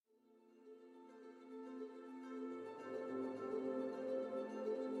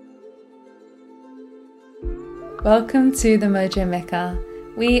Welcome to the Mojo Mecca.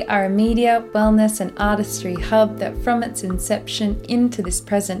 We are a media, wellness and artistry hub that from its inception into this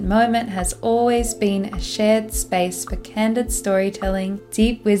present moment has always been a shared space for candid storytelling,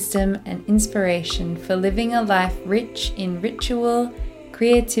 deep wisdom and inspiration for living a life rich in ritual,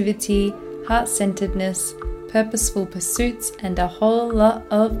 creativity, heart-centeredness, purposeful pursuits and a whole lot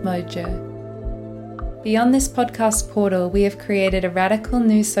of mojo. Beyond this podcast portal, we have created a radical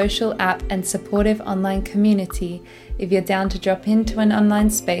new social app and supportive online community if you're down to drop into an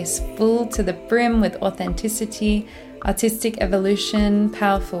online space full to the brim with authenticity, artistic evolution,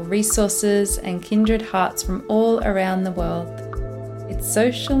 powerful resources, and kindred hearts from all around the world. It's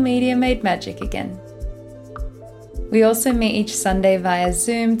social media made magic again. We also meet each Sunday via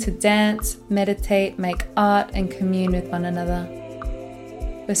Zoom to dance, meditate, make art, and commune with one another.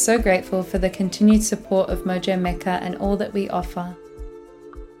 We're so grateful for the continued support of Mojo Mecca and all that we offer.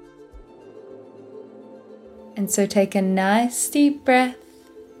 And so take a nice deep breath.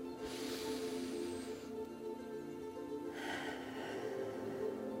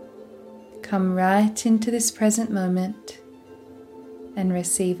 Come right into this present moment and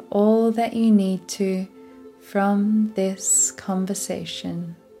receive all that you need to from this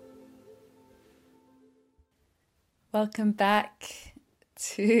conversation. Welcome back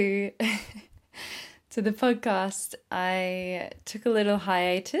to the podcast. I took a little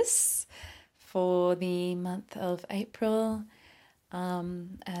hiatus for the month of April,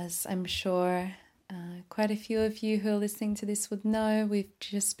 as I'm sure quite a few of you who are listening to this would know. We've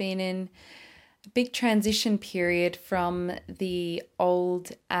just been in a big transition period from the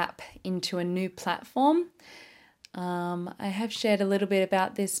old app into a new platform. I have shared a little bit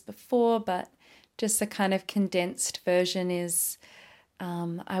about this before, but just the kind of condensed version is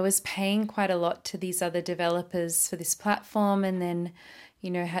I was paying quite a lot to these other developers for this platform, and then,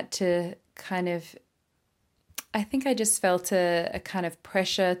 had to kind of, I think I just felt a kind of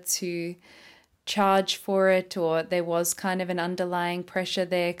pressure to charge for it, or there was kind of an underlying pressure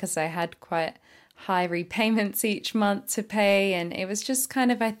there because I had quite high repayments each month to pay, and it was just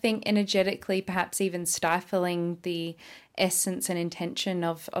kind of, I think, energetically perhaps even stifling the essence and intention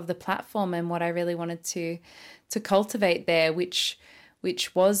of the platform and what I really wanted to cultivate there, which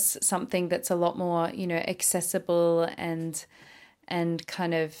was something that's a lot more, accessible and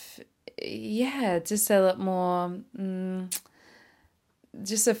kind of, just a lot more,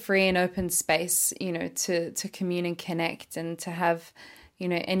 just a free and open space, to commune and connect, and to have,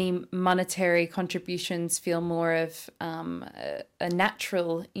 any monetary contributions feel more of a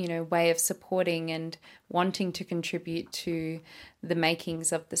natural, way of supporting and wanting to contribute to the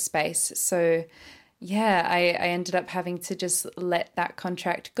makings of the space. So I ended up having to just let that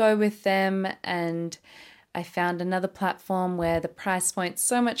contract go with them, and I found another platform where the price point's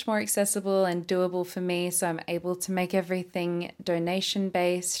so much more accessible and doable for me, so I'm able to make everything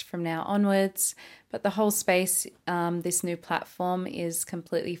donation-based from now onwards. But the whole space, this new platform, is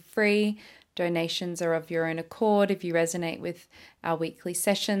completely free. Donations are of your own accord if you resonate with our weekly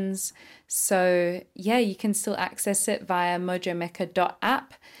sessions. So you can still access it via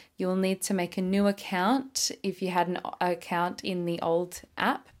mojomecca.app. You'll need to make a new account if you had an account in the old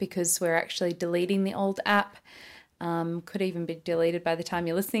app, because we're actually deleting the old app. Could even be deleted by the time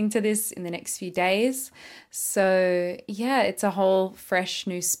you're listening to this in the next few days. So it's a whole fresh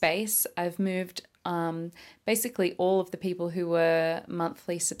new space. I've moved basically all of the people who were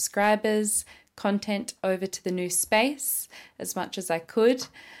monthly subscribers content over to the new space as much as I could.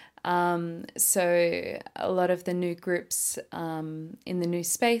 So a lot of the new groups in the new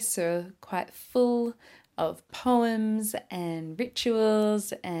space are quite full of poems and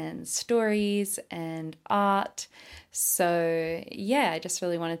rituals and stories and art. So I just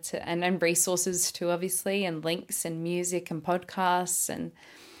really wanted to, and resources too, obviously, and links and music and podcasts. And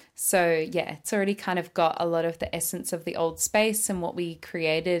so it's already kind of got a lot of the essence of the old space and what we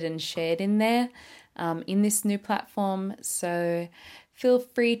created and shared in there, in this new platform. So feel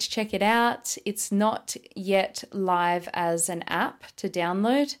free to check it out. It's not yet live as an app to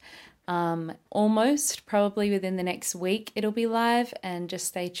download. Almost, probably within the next week it'll be live, and just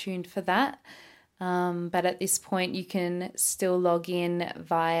stay tuned for that. But at this point you can still log in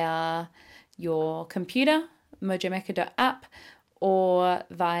via your computer, mojomecca.app, or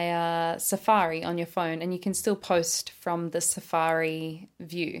via Safari on your phone, and you can still post from the Safari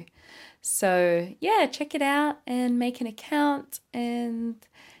view. So check it out and make an account and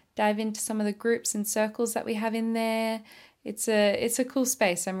dive into some of the groups and circles that we have in there. It's a cool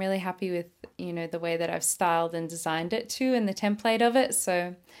space. I'm really happy with, the way that I've styled and designed it too, and the template of it.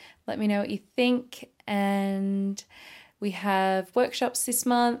 So let me know what you think. And We have workshops this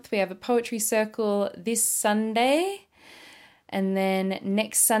month. We have a poetry circle this Sunday. And then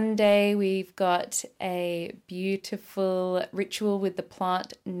next Sunday, we've got a beautiful ritual with the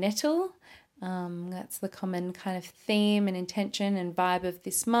plant nettle. That's the common kind of theme and intention and vibe of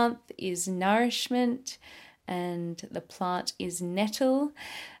this month is nourishment, and the plant is nettle,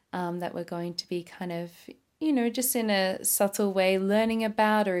 that we're going to be kind of, just in a subtle way learning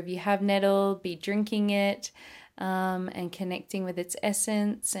about, or if you have nettle, be drinking it. And connecting with its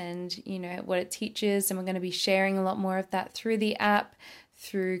essence and, what it teaches. And we're going to be sharing a lot more of that through the app,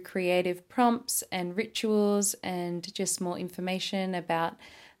 through creative prompts and rituals, and just more information about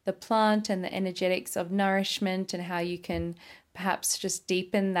the plant and the energetics of nourishment, and how you can perhaps just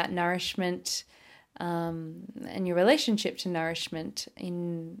deepen that nourishment and your relationship to nourishment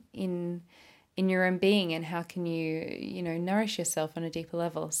in your own being, and how can you, nourish yourself on a deeper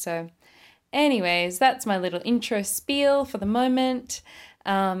level. So anyways, that's my little intro spiel for the moment.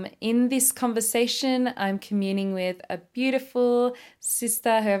 In this conversation, I'm communing with a beautiful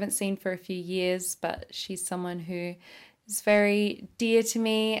sister who I haven't seen for a few years, but she's someone who is very dear to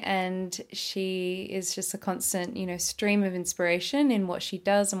me, and she is just a constant, stream of inspiration in what she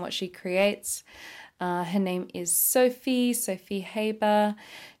does and what she creates. Her name is Sophie Haber.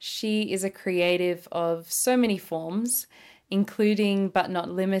 She is a creative of so many forms, including but not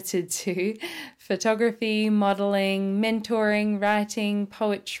limited to photography, modeling, mentoring, writing,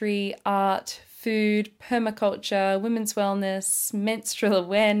 poetry, art, food, permaculture, women's wellness, menstrual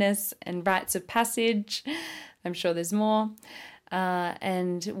awareness, and rites of passage. I'm sure there's more.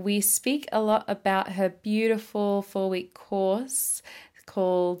 And we speak a lot about her beautiful 4-week course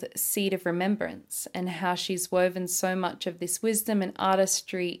called Seed of Remembrance, and how she's woven so much of this wisdom and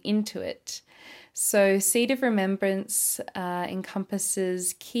artistry into it. So Seed of Remembrance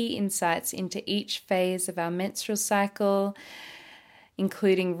encompasses key insights into each phase of our menstrual cycle,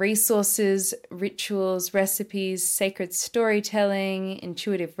 including resources, rituals, recipes, sacred storytelling,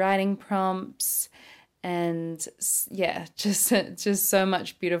 intuitive writing prompts, and just so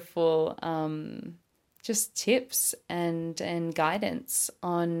much beautiful just tips and guidance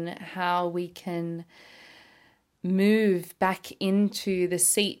on how we can move back into the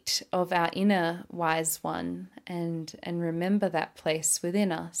seat of our inner wise one and remember that place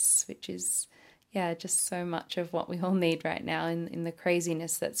within us, which is just so much of what we all need right now in the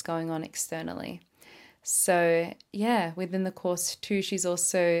craziness that's going on externally. So within the course too, she's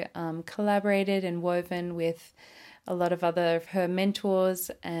also collaborated and woven with a lot of other of her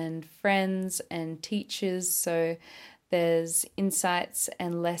mentors and friends and teachers. So there's insights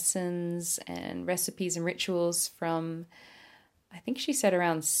and lessons and recipes and rituals from, I think she said,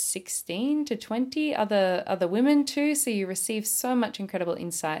 around 16 to 20 other women too. So you receive so much incredible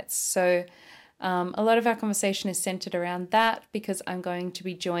insights. So a lot of our conversation is centered around that, because I'm going to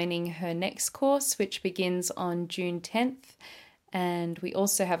be joining her next course, which begins on June 10th. And we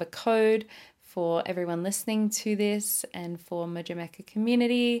also have a code for everyone listening to this and for Mojameka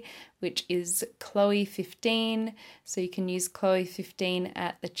community, which is Chloe15. So you can use Chloe15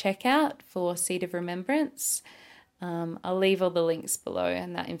 at the checkout for Seed of Remembrance. I'll leave all the links below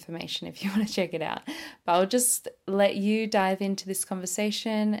and that information if you want to check it out. But I'll just let you dive into this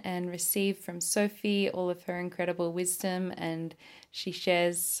conversation and receive from Sophie all of her incredible wisdom, and she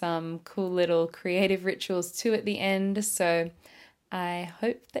shares some cool little creative rituals too at the end. So I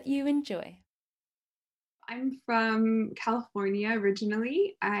hope that you enjoy. I'm from California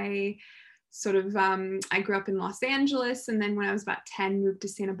originally. I grew up in Los Angeles, and then when I was about 10, moved to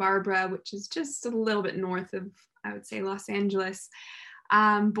Santa Barbara, which is just a little bit north of, I would say, Los Angeles.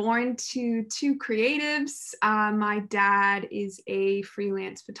 Born to two creatives. My dad is a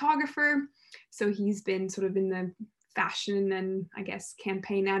freelance photographer, so he's been sort of in the fashion and, I guess,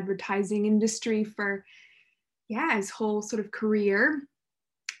 campaign advertising industry for his whole sort of career.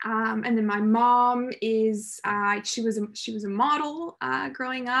 And then my mom is she was a model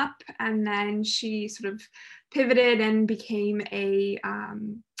growing up, and then she sort of pivoted and became a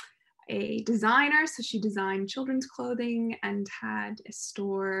designer. So she designed children's clothing and had a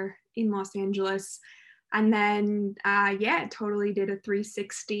store in Los Angeles, and then totally did a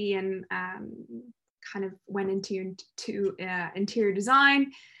 360 and kind of went into interior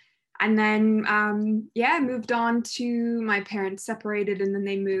design. And then, moved on to, my parents separated, and then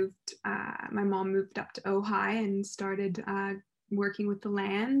they moved, my mom moved up to Ojai and started working with the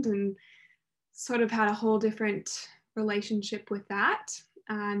land, and sort of had a whole different relationship with that.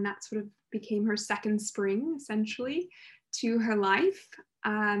 And that sort of became her second spring, essentially, to her life.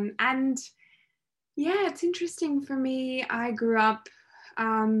 It's interesting for me. I grew up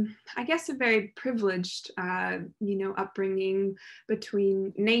I guess, a very privileged, upbringing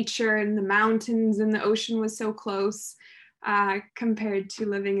between nature and the mountains, and the ocean was so close compared to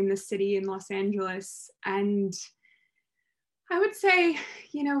living in the city in Los Angeles. And I would say,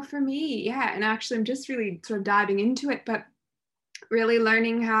 for me, yeah, and actually I'm just really sort of diving into it, but really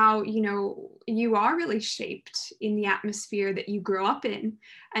learning how, you are really shaped in the atmosphere that you grow up in,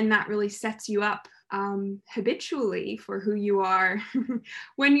 and that really sets you up habitually for who you are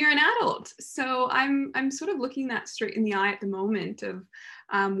when you're an adult. So I'm sort of looking that straight in the eye at the moment of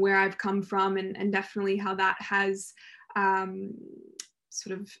where I've come from, and definitely how that has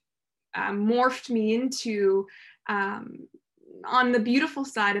sort of morphed me into on the beautiful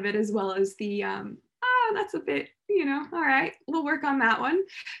side of it, as well as the that's a bit, all right, we'll work on that one.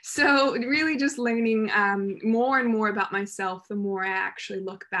 So really just learning more and more about myself the more I actually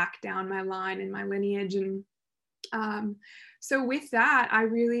look back down my line and my lineage. And so with that, I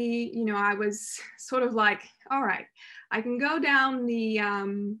really, I was sort of like, all right, I can go down the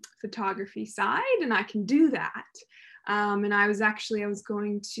photography side, and I can do that. And I was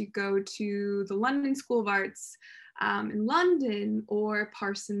going to go to the London School of Arts in London, or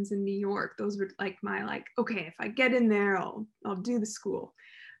Parsons in New York. Those were like my okay, if I get in there, I'll do the school.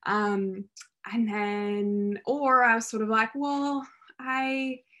 And then, or I was sort of like, well,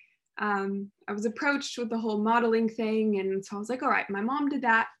 I was approached with the whole modeling thing, and so I was like, all right, my mom did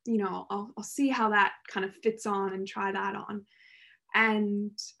that, I'll see how that kind of fits on and try that on.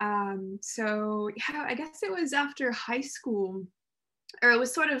 And so yeah, I guess it was after high school, or it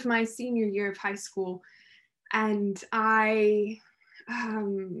was sort of my senior year of high school. And I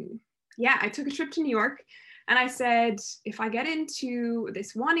took a trip to New York, and I said, if I get into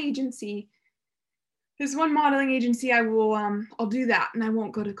this one modeling agency, I will, I'll do that, and I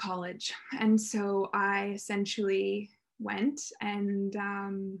won't go to college. And so I essentially went, and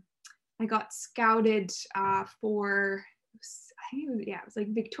I got scouted for, it was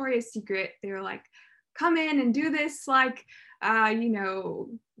like Victoria's Secret. They were like, come in and do this,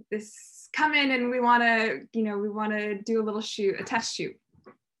 come in, and we want to do a little shoot, a test shoot.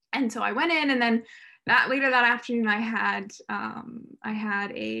 And so I went in, and then later that afternoon, I had an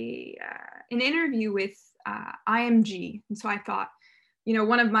interview with IMG. And so I thought,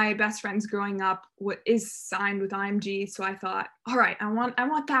 one of my best friends growing up is signed with IMG. So I thought, all right, I want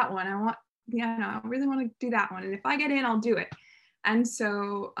that one. I really want to do that one. And if I get in, I'll do it. And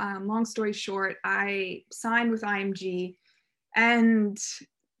so long story short, I signed with IMG, and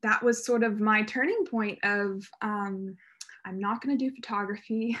that was sort of my turning point of, I'm not going to do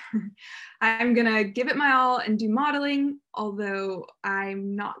photography. I'm going to give it my all and do modeling, although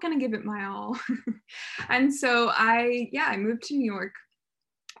I'm not going to give it my all. And so I moved to New York,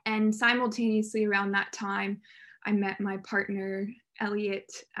 and simultaneously around that time, I met my partner,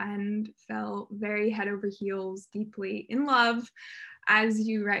 Elliot, and fell very head over heels, deeply in love, as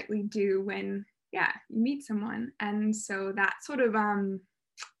you rightly do when, you meet someone. And so that sort of,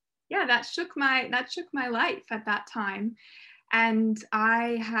 that shook my life at that time. And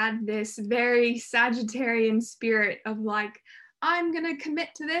I had this very Sagittarian spirit of like, I'm going to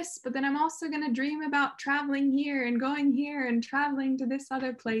commit to this, but then I'm also going to dream about traveling here and going here and traveling to this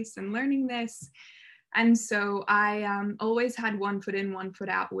other place and learning this. And so I always had one foot in, one foot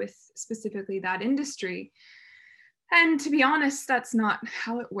out with specifically that industry. And to be honest, that's not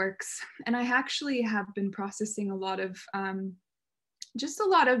how it works. And I actually have been processing a lot of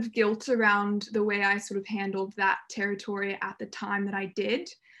guilt around the way I sort of handled that territory at the time that I did.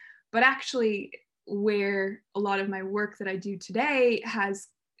 But actually, where a lot of my work that I do today has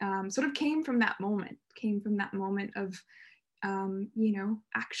sort of came from that moment of,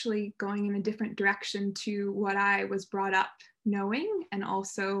 actually going in a different direction to what I was brought up knowing, and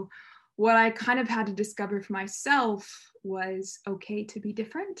also what I kind of had to discover for myself was okay to be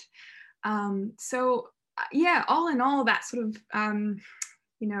different. So all in all, that sort of,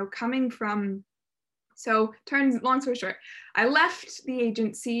 coming from, long story short, I left the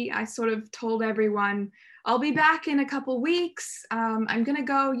agency. I sort of told everyone, I'll be back in a couple weeks. I'm going to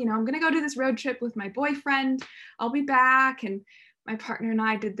go do this road trip with my boyfriend. I'll be back. And my partner and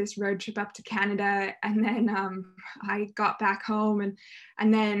I did this road trip up to Canada. And then I got back home,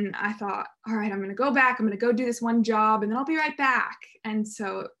 and then I thought, all right, I'm going to go back. I'm going to go do this one job, and then I'll be right back. And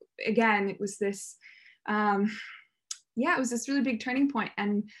so again, it was this, yeah, it was this really big turning point.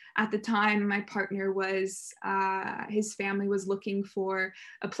 And at the time, my partner was, his family was looking for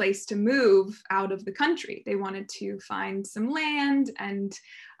a place to move out of the country. They wanted to find some land and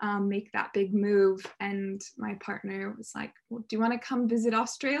make that big move. And my partner was like, well, do you want to come visit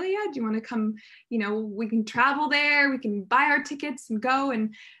Australia? Do you want to come, we can travel there, we can buy our tickets and go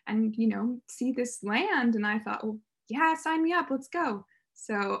and, see this land. And I thought, well, yeah, sign me up, let's go.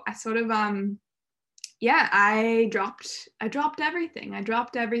 So I sort of, I dropped everything.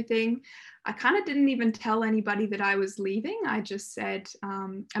 I kind of didn't even tell anybody that I was leaving. I just said,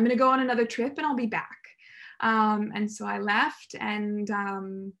 I'm going to go on another trip and I'll be back. And so I left, and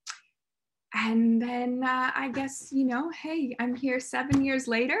then I guess, hey, I'm here 7 years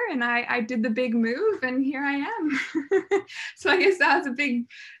later, and I did the big move, and here I am. So I guess that was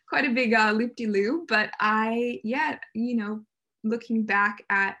quite a big loop-de-loop. But looking back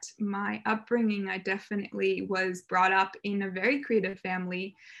at my upbringing, I definitely was brought up in a very creative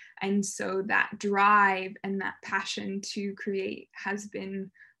family. And so that drive and that passion to create has been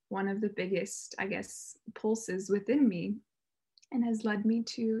one of the biggest, I guess, pulses within me, and has led me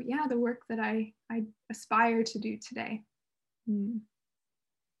to, the work that I aspire to do today.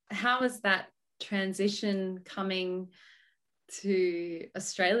 How is that transition coming to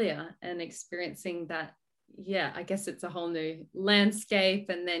Australia and experiencing that? I guess it's a whole new landscape,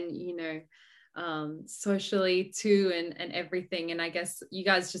 and then socially too, and everything. And I guess you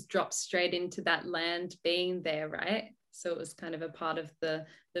guys just dropped straight into that land being there, right? So it was kind of a part of the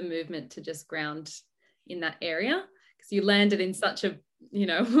movement to just ground in that area, because you landed in such a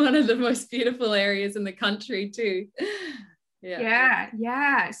one of the most beautiful areas in the country too.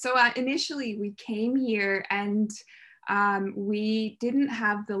 So initially we came here, and we didn't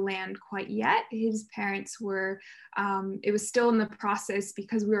have the land quite yet. His parents were, it was still in the process,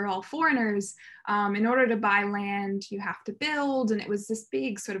 because we were all foreigners. In order to buy land, you have to build, and it was this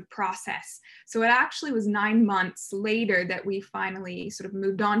big sort of process. So it actually was 9 months later that we finally sort of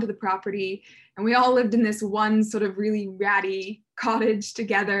moved onto the property, and we all lived in this one sort of really ratty cottage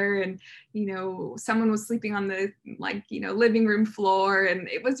together. And someone was sleeping on the living room floor, and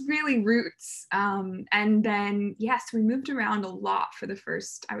it was really roots. And then we moved around a lot for the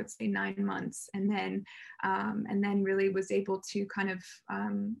first, I would say, 9 months, and then really was able to kind of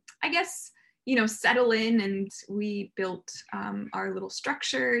settle in. And we built our little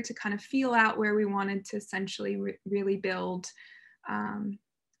structure to kind of feel out where we wanted to essentially really build.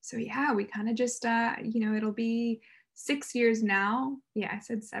 We kind of just it'll be 6 years now. I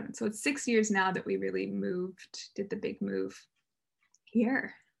said 7. So it's 6 years now that we really did the big move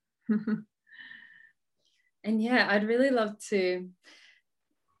here. And I'd really love to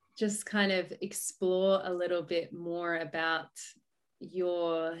just kind of explore a little bit more about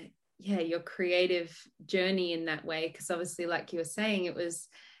your creative journey in that way, because obviously, like you were saying, it was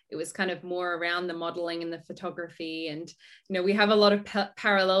kind of more around the modeling and the photography, and we have a lot of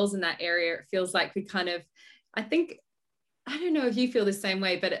parallels in that area. It feels like we kind of, I don't know if you feel the same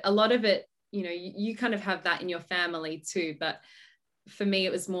way, but a lot of it, you kind of have that in your family too. But for me,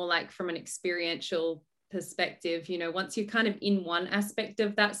 it was more like from an experiential perspective. Once you're kind of in one aspect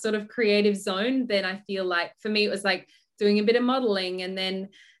of that sort of creative zone, then I feel like for me, it was like doing a bit of modeling, and then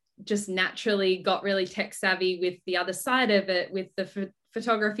just naturally got really tech savvy with the other side of it, with the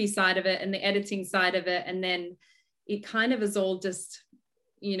photography side of it and the editing side of it. And then it kind of is all just,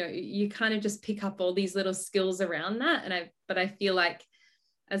 you kind of just pick up all these little skills around that. But I feel like,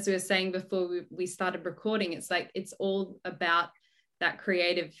 as we were saying before we started recording, it's like, it's all about that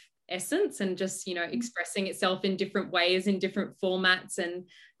creative essence, and just, expressing itself in different ways, in different formats. And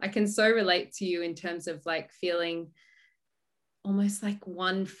I can so relate to you in terms of like feeling almost like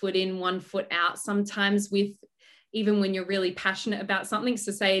 1 foot in, 1 foot out sometimes, with even when you're really passionate about something.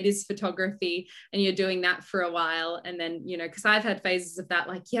 So say it is photography and you're doing that for a while, and then, because I've had phases of that,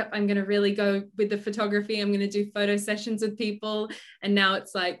 like, yep, I'm going to really go with the photography, I'm going to do photo sessions with people. And now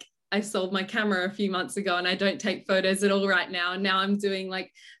it's like, I sold my camera a few months ago and I don't take photos at all right now. And now I'm doing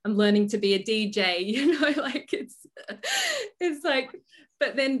like, I'm learning to be a DJ, like it's like,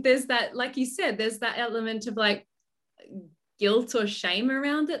 but then there's that, like you said, there's that element of like guilt or shame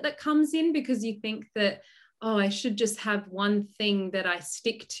around it that comes in, because you think that, oh, I should just have one thing that I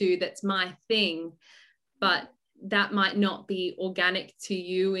stick to that's my thing, but that might not be organic to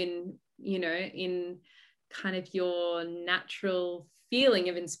you in kind of your natural feeling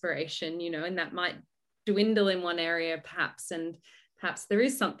of inspiration, and that might dwindle in one area perhaps, and perhaps there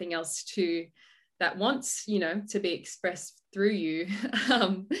is something else that wants, to be expressed through you.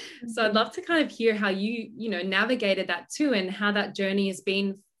 So I'd love to kind of hear how you, navigated that too, and how that journey has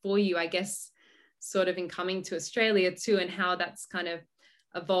been for you, I guess, sort of in coming to Australia too, and how that's kind of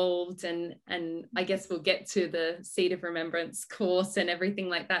evolved. And I guess we'll get to the Seed of Remembrance course and everything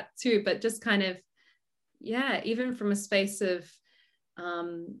like that too, but just kind of, yeah, even from a space of,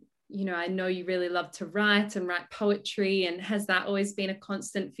 you know, I know you really love to write and write poetry, and has that always been a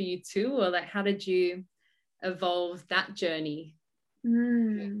constant for you too, or like how did you evolve that journey?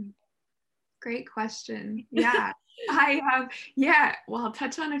 Great question. Yeah. Well, I'll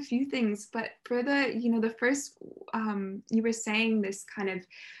touch on a few things, but for the first, you were saying this kind of,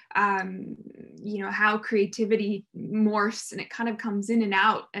 how creativity morphs and it kind of comes in and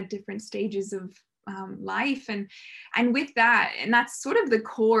out at different stages of life. And with that, and that's sort of the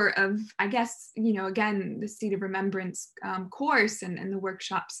core of, I guess, again, the Seed of Remembrance course and the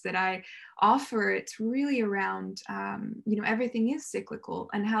workshops that I offer. It's really around, everything is cyclical,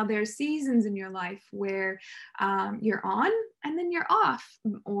 and how there are seasons in your life where you're on and then you're off,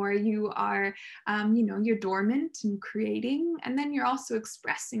 or you are, you're dormant and creating, and then you're also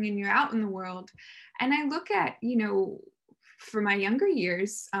expressing and you're out in the world. And I look at, for my younger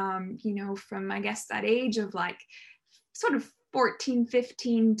years, from, I guess, that age of like sort of 14,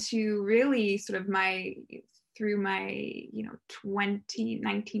 15 to really sort of through my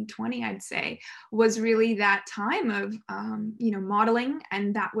 19, 20, I'd say, was really that time of modeling.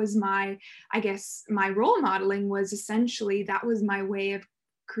 And that was my role modeling was essentially, that was my way of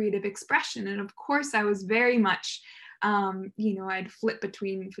creative expression. And of course I was very much I'd flip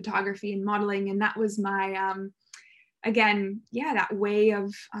between photography and modeling, and that was my that way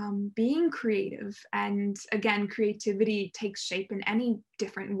of being creative. And again, creativity takes shape in any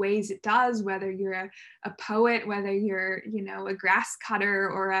different ways it does, whether you're a poet, whether you're, a grass cutter,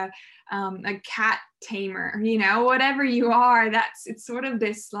 or a cat tamer, whatever you are, it's sort of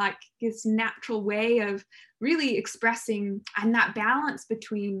this natural way of really expressing, and that balance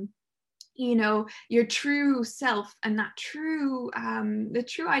between your true self and that true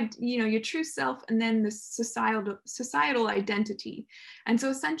your true self, and then the societal identity. And so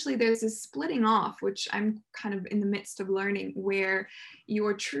essentially there's this splitting off, which I'm kind of in the midst of learning, where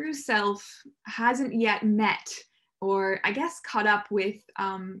your true self hasn't yet met, or I guess caught up with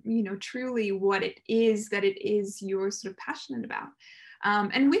truly what it is you're sort of passionate about.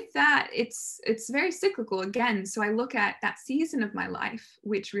 And with that, it's very cyclical again. So I look at that season of my life,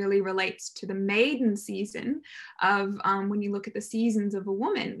 which really relates to the maiden season of, when you look at the seasons of a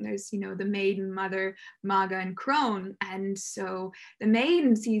woman, there's, the maiden, mother, maga, and crone. And so the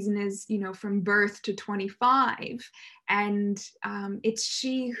maiden season is, from birth to 25. And it's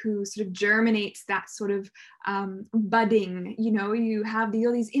she who sort of germinates that sort of budding, you have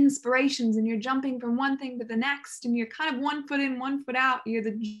all these inspirations, and you're jumping from one thing to the next, and you're kind of one foot in, one foot out. You're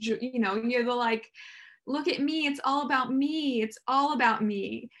the like, look at me, it's all about me, it's all about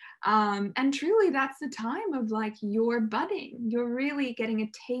me. And truly that's the time of like you're budding, you're really getting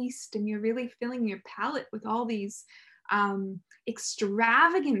a taste, and you're really filling your palate with all these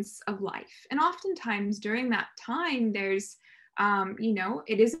extravagance of life. And oftentimes during that time, there's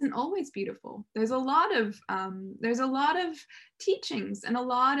it isn't always beautiful. There's a lot of teachings and a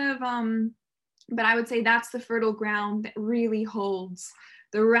lot of but I would say that's the fertile ground that really holds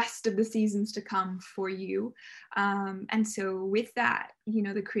the rest of the seasons to come for you. And so with that,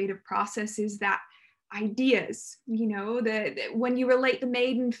 the creative process is that ideas, when you relate the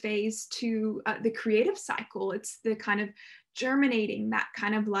maiden phase to the creative cycle, it's the kind of germinating, that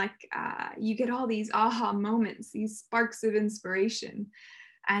kind of like you get all these aha moments, these sparks of inspiration.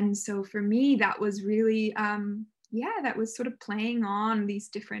 And so for me, that was really that was sort of playing on these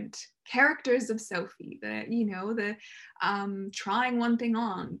different characters of Sophie, the trying one thing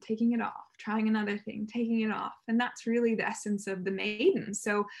on, taking it off, trying another thing, taking it off. And that's really the essence of the maiden.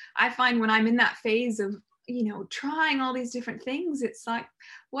 So I find when I'm in that phase of, trying all these different things, it's like,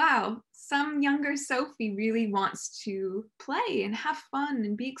 wow, some younger Sophie really wants to play and have fun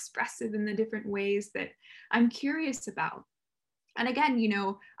and be expressive in the different ways that I'm curious about. And again,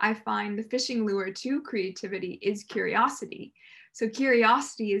 I find the fishing lure to creativity is curiosity. So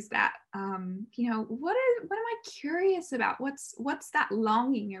curiosity is that, what am I curious about? What's that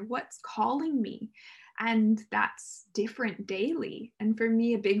longing, or what's calling me? And that's different daily. And for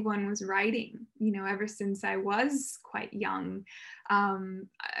me, a big one was writing, ever since I was quite young.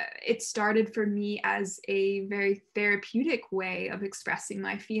 It started for me as a very therapeutic way of expressing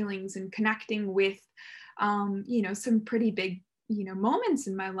my feelings and connecting with, some pretty big moments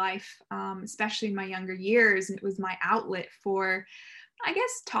in my life, especially in my younger years. And it was my outlet for, I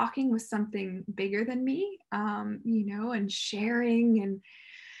guess, talking with something bigger than me, and sharing. And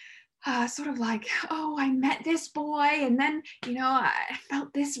sort of like, oh, I met this boy, and then, I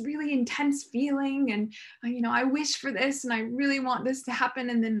felt this really intense feeling, and, I wish for this, and I really want this to happen.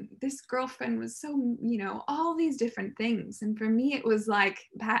 And then this girlfriend was so, all these different things. And for me, it was like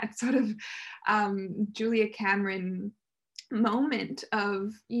that sort of Julia Cameron moment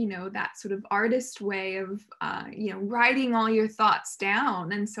of, that sort of artist way of, writing all your thoughts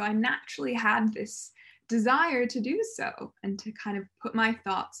down. And so I naturally had this desire to do so and to kind of put my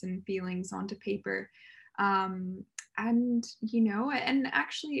thoughts and feelings onto paper. And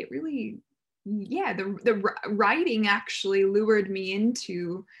actually it really, the writing actually lured me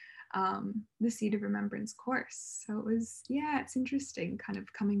into the Seed of Remembrance course. So it was, it's interesting kind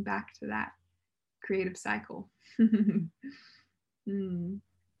of coming back to that creative cycle.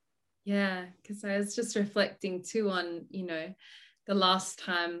 Yeah, because I was just reflecting too on, the last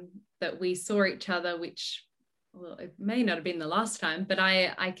time that we saw each other, which, well, it may not have been the last time, but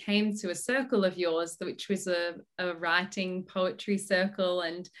I came to a circle of yours, which was a writing poetry circle,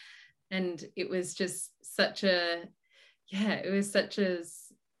 and it was just such a, it was such a,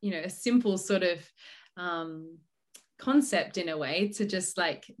 a simple sort of concept in a way, to just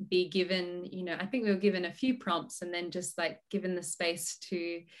like be given, I think we were given a few prompts and then just like given the space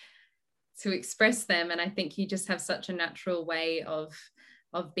to express them. And I think you just have such a natural way of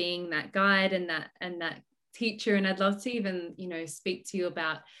being that guide and that teacher. And I'd love to even, speak to you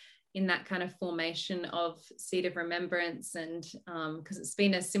about in that kind of formation of Seed of Remembrance. And because it's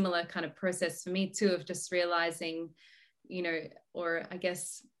been a similar kind of process for me too, of just realizing, or I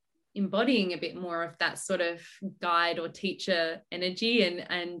guess embodying a bit more of that sort of guide or teacher energy,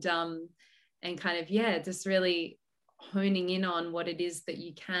 and kind of, just really honing in on what it is that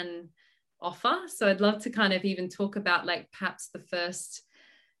you can offer. So I'd love to kind of even talk about like perhaps the first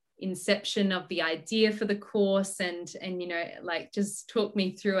inception of the idea for the course, and like just talk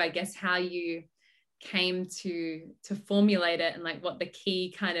me through, I guess, how you came to formulate it, and like what the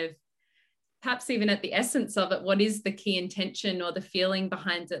key kind of, perhaps even at the essence of it, what is the key intention or the feeling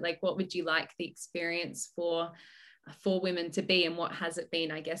behind it? Like, what would you like the experience for women to be, and what has it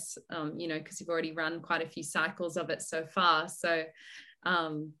been, I guess, because you've already run quite a few cycles of it so far. So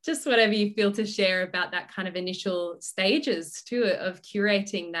just whatever you feel to share about that kind of initial stages too of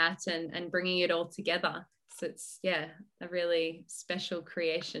curating that and bringing it all together. So it's, a really special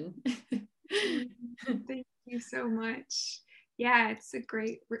creation. Thank you so much. It's a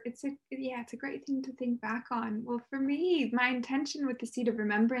great thing to think back on. Well, for me, my intention with the Seed of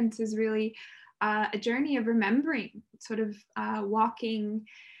Remembrance is really a journey of remembering, sort of walking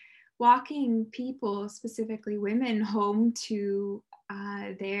people, specifically women, home to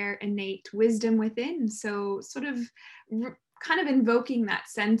their innate wisdom within. So sort of kind of invoking that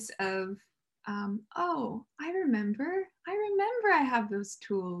sense of, oh, I remember I have those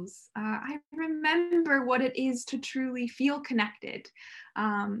tools. I remember what it is to truly feel connected.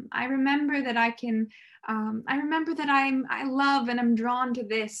 I remember that I love and I'm drawn to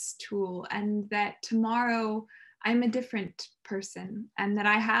this tool, and that tomorrow I'm a different person, and that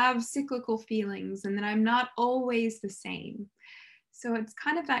I have cyclical feelings, and that I'm not always the same. So it's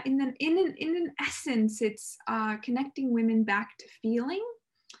kind of that, in an essence, it's connecting women back to feeling,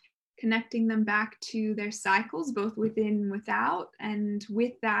 connecting them back to their cycles, both within and without. And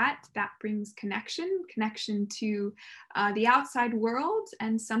with that brings connection to the outside world,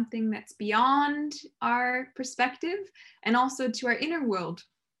 and something that's beyond our perspective, and also to our inner world.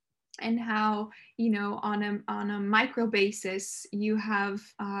 And how, on a micro basis, you have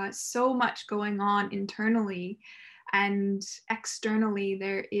so much going on internally, and externally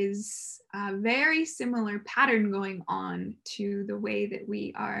there is a very similar pattern going on to the way that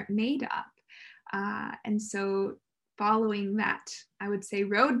we are made up. And so following that, I would say,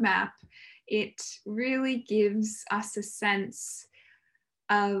 roadmap, it really gives us a sense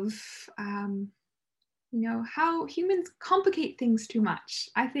of how humans complicate things too much.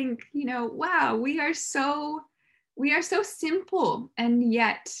 I think, wow, we are so simple, and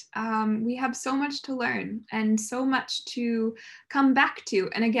yet we have so much to learn and so much to come back to.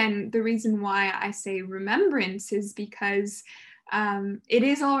 And again, the reason why I say remembrance is because it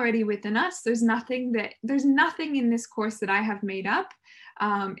is already within us. There's nothing in this course that I have made up.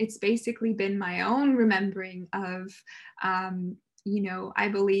 It's basically been my own remembering of I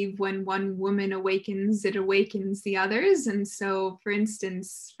believe when one woman awakens, it awakens the others. And so, for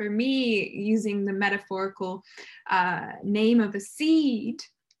instance, for me, using the metaphorical name of a seed,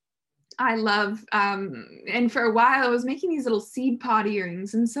 I love, and for a while I was making these little seed pod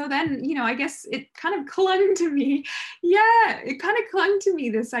earrings. And so then, I guess it kind of clung to me.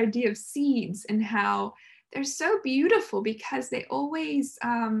 This idea of seeds, and how they're so beautiful because they always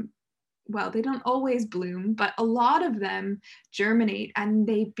well, they don't always bloom, but a lot of them germinate and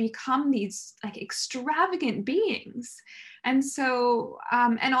they become these like extravagant beings. And so,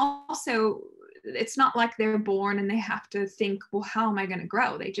 and also, it's not like they're born and they have to think, well, how am I going to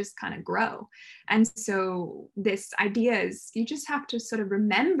grow? They just kind of grow. And so, this idea is you just have to sort of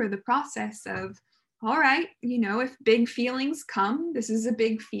remember the process of, all right, if big feelings come, this is a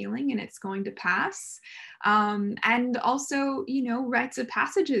big feeling and it's going to pass. And also, rites of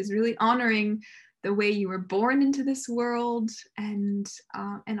passages, really honoring the way you were born into this world, and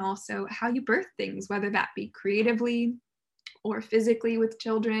also how you birth things, whether that be creatively or physically with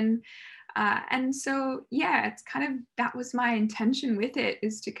children. And so, yeah, it's kind of, that was my intention with it,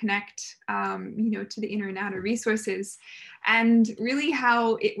 is to connect, to the inner and outer resources. And really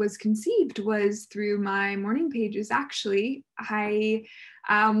how it was conceived was through my morning pages. Actually,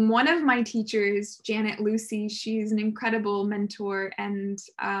 one of my teachers, Janet Lucy, she's an incredible mentor and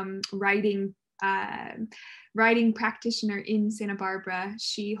writing practitioner in Santa Barbara.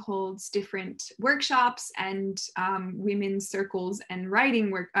 She holds different workshops and women's circles and writing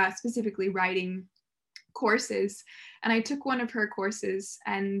work, specifically writing courses. And I took one of her courses,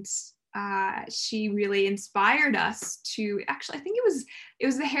 and she really inspired us to actually, I think it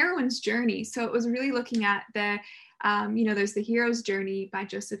was the heroine's journey. So it was really looking at the there's the hero's journey by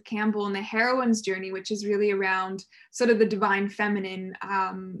Joseph Campbell, and the heroine's journey, which is really around sort of the divine feminine,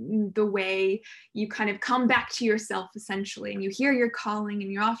 the way you kind of come back to yourself essentially, and you hear your calling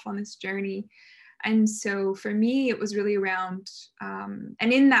and you're off on this journey. And so for me, it was really around, and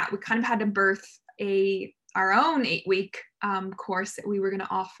in that we kind of had to birth our own 8-week course that we were going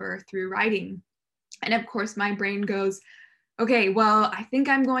to offer through writing. And of course, my brain goes, okay, well, I think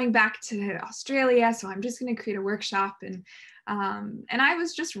I'm going back to Australia, so I'm just going to create a workshop. And I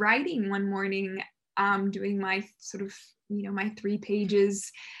was just writing one morning, doing my sort of, my 3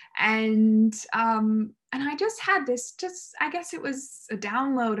 pages, and I just had this, I guess it was a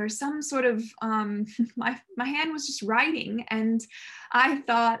download or some sort of, my hand was just writing, and I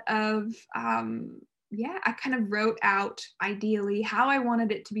thought of, I kind of wrote out ideally how I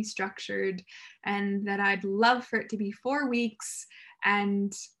wanted it to be structured, and that I'd love for it to be 4 weeks.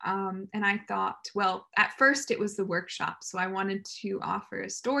 And I thought, well, at first it was the workshop. So I wanted to offer a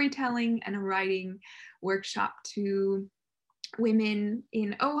storytelling and a writing workshop to women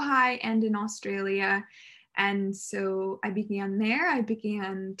in Ojai and in Australia. And so I began there. I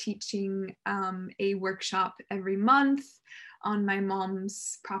began teaching a workshop every month on my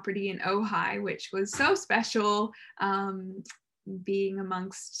mom's property in Ojai, which was so special, being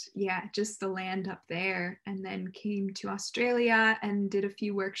amongst, just the land up there. And then came to Australia and did a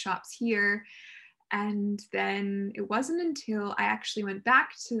few workshops here. And then it wasn't until I actually went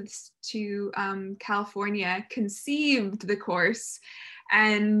back to California, conceived the course,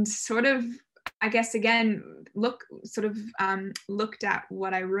 and sort of, I guess, again, looked at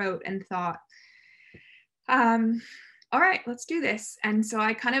what I wrote and thought, all right, let's do this. And so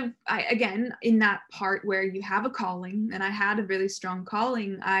I again, in that part where you have a calling, and I had a really strong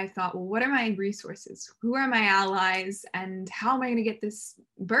calling, I thought, well, what are my resources? Who are my allies? And how am I going to get this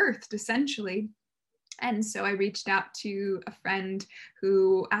birthed, essentially? And so I reached out to a friend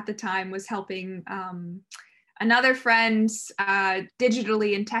who at the time was helping another friend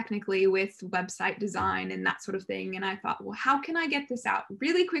digitally and technically with website design and that sort of thing. And I thought, well, how can I get this out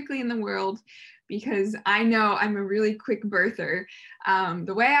really quickly in the world? Because I know I'm a really quick birther.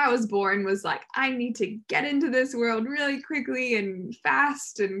 The way I was born was like, I need to get into this world really quickly and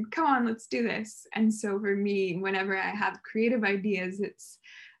fast, and come on, let's do this. And so for me, whenever I have creative ideas, it's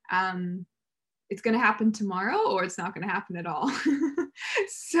going to happen tomorrow, or it's not going to happen at all.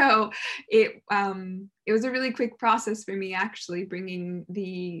 So it was a really quick process for me, actually, bringing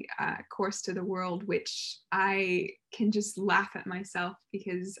the course to the world, which I can just laugh at myself,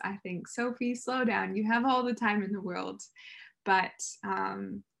 because I think, Sophie, slow down. You have all the time in the world. But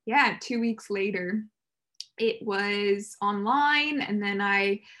 2 weeks later, it was online. And then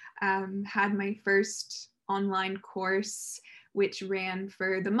I had my first online course, which ran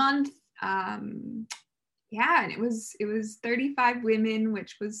for the month. And it was 35 women,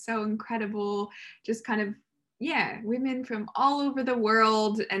 which was so incredible. Just kind of, women from all over the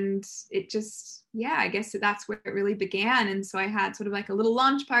world. And it just, I guess that's where it really began. And so I had sort of like a little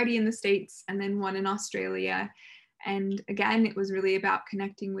launch party in the States, and then one in Australia. And again, it was really about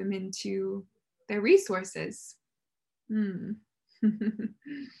connecting women to their resources. And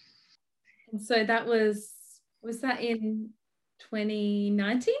so that was that in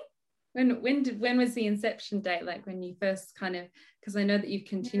 2019? When was the inception date, like when you first kind of, because I know that you've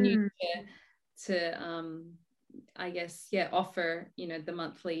continued to I guess, offer, the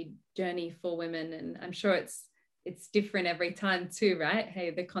monthly journey for women. And I'm sure it's different every time too, right?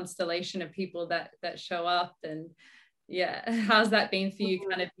 Hey, the constellation of people that show up. And how's that been for you,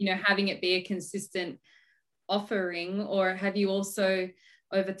 kind of, having it be a consistent offering? Or have you also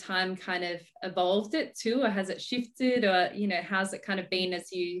over time kind of evolved it too, or has it shifted, or how's it kind of been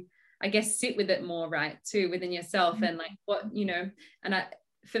as you, I guess, sit with it more, right, too, within yourself? And like what, and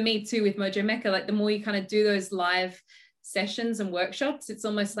for me too, with Mojo Mecca, like the more you kind of do those live sessions and workshops, it's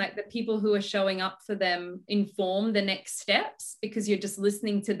almost like the people who are showing up for them inform the next steps, because you're just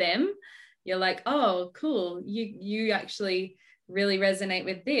listening to them. You're like, oh, cool, you actually really resonate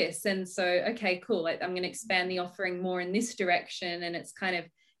with this. And so, okay, cool, like I'm going to expand the offering more in this direction. And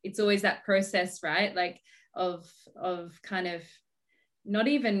it's always that process, right? Like of kind of, not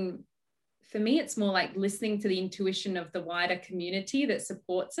even, for me, it's more like listening to the intuition of the wider community that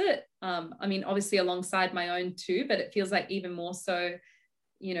supports it. I mean, obviously alongside my own too, but it feels like even more so,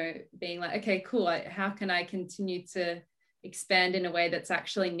 being like, okay, cool, how can I continue to expand in a way that's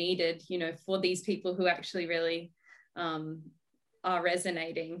actually needed, for these people who actually really are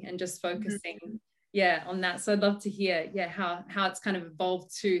resonating, and just focusing on that. So I'd love to hear how it's kind of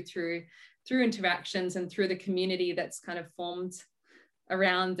evolved too, through interactions and through the community that's kind of formed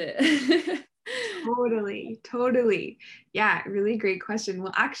around it. Totally. Yeah, really great question.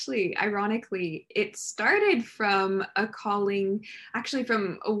 Well, actually, ironically, it started from a calling, actually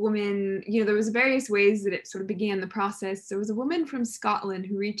from a woman. There was various ways that it sort of began the process. There was a woman from Scotland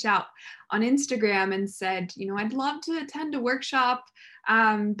who reached out on Instagram and said, I'd love to attend a workshop,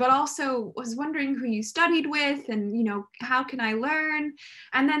 but also was wondering who you studied with, and how can I learn?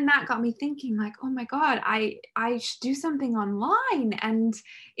 And then that got me thinking, like, oh my God, I should do something online, and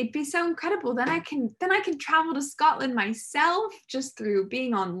it'd be so incredible. Then I can travel to Scotland myself just through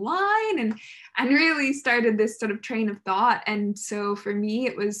being online, and really started this sort of train of thought. And so for me,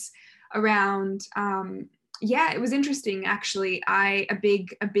 it was around it was interesting, actually. A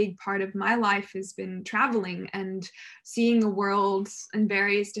big part of my life has been traveling and seeing the world in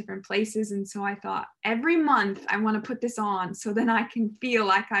various different places. And so I thought, every month I want to put this on, so then I can feel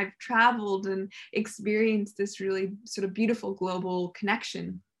like I've traveled and experienced this really sort of beautiful global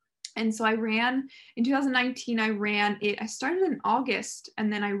connection. And so I ran in 2019, I ran it. I started in August,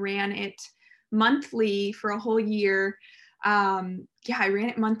 and then I ran it monthly for a whole year. I ran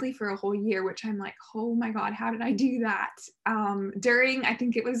it monthly for a whole year, which I'm like, oh my God, how did I do that? During, I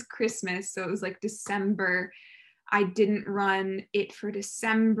think it was Christmas. So it was like December. I didn't run it for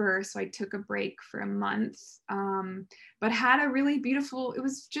December, so I took a break for a month, but had a really beautiful, it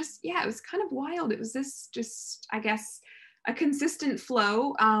was kind of wild. It was this just, I guess, a consistent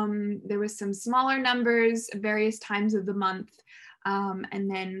flow. There was some smaller numbers at various times of the month. And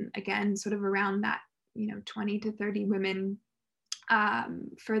then again, sort of around that, 20 to 30 women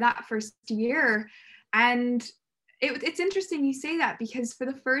for that first year. And it's interesting you say that, because for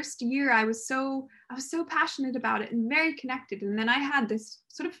the first year I was so passionate about it and very connected. And then I had this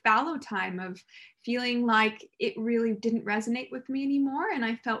sort of fallow time of feeling like it really didn't resonate with me anymore. And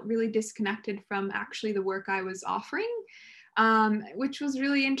I felt really disconnected from actually the work I was offering, which was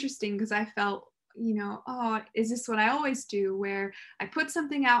really interesting, because I felt, oh, is this what I always do, where I put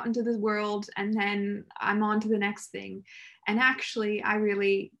something out into the world and then I'm on to the next thing? And actually, I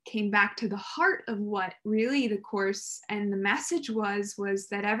really came back to the heart of what really the course and the message was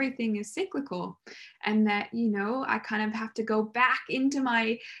that everything is cyclical, and that, I kind of have to go back into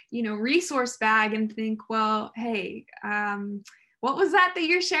my, resource bag and think, well, hey, what was that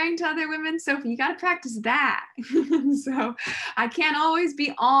you're sharing to other women, Sophie? You got to practice that. So I can't always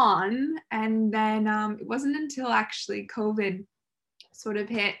be on. And then it wasn't until actually COVID sort of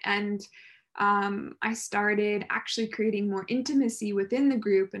hit, and I started actually creating more intimacy within the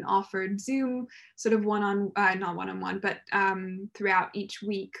group and offered Zoom sort of not one-on-one, but throughout each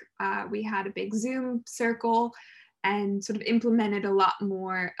week, we had a big Zoom circle, and sort of implemented a lot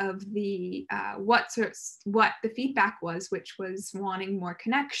more of the what the feedback was, which was wanting more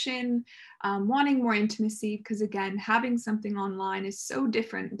connection, wanting more intimacy, because again, having something online is so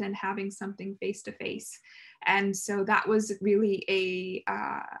different than having something face to face. And so that was really a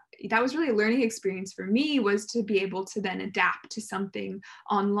learning experience for me, was to be able to then adapt to something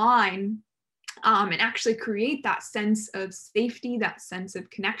online, and actually create that sense of safety, that sense of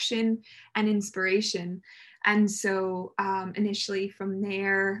connection and inspiration. And so initially from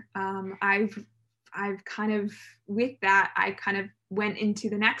there, I've kind of, with that, I kind of went into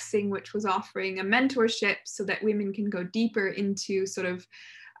the next thing, which was offering a mentorship so that women can go deeper into sort of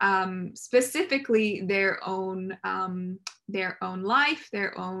specifically their own life,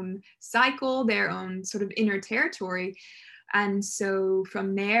 their own cycle, their own sort of inner territory. And so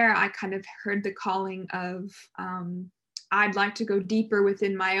from there, I kind of heard the calling of I'd like to go deeper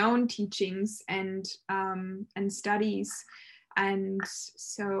within my own teachings and studies. And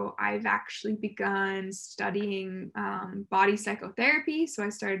so I've actually begun studying body psychotherapy. So I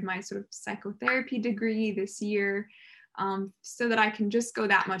started my sort of psychotherapy degree this year, so that I can just go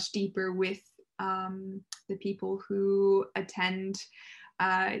that much deeper with the people who attend,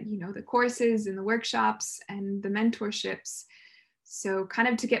 the courses and the workshops and the mentorships. So kind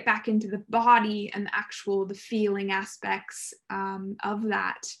of to get back into the body and the feeling aspects of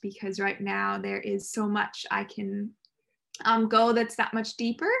that, because right now there is so much I can go that's that much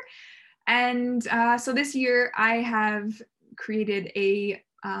deeper. And so this year I have created a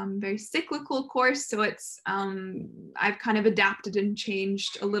very cyclical course. So it's I've kind of adapted and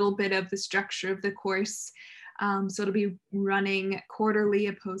changed a little bit of the structure of the course. So it'll be running quarterly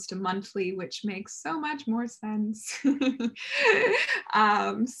opposed to monthly, which makes so much more sense.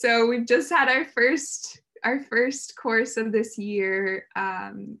 So we've just had our first course of this year,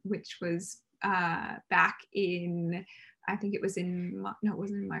 which was back in, I think it wasn't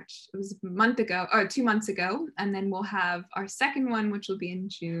in March. It was a month ago or 2 months ago. And then we'll have our second one, which will be in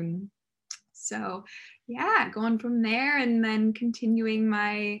June. So yeah, going from there and then continuing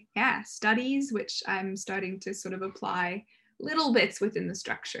my studies, which I'm starting to sort of apply little bits within the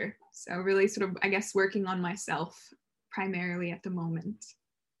structure. So really sort of, I guess, working on myself primarily at the moment.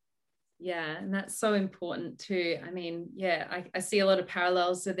 Yeah, and that's so important too. I mean, I see a lot of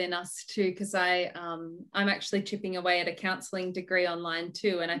parallels within us too, because I'm actually chipping away at a counseling degree online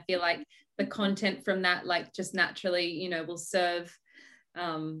too, and I feel like the content from that, like, just naturally, will serve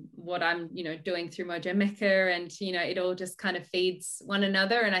what I'm, doing through Mojo Mecca, and it all just kind of feeds one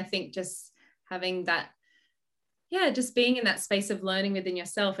another. And I think just having that, just being in that space of learning within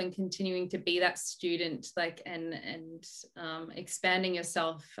yourself and continuing to be that student, like, and expanding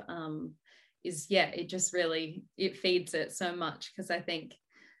yourself it just really, it feeds it so much. Because I think,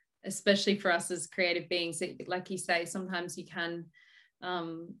 especially for us as creative beings, like you say, sometimes you can, I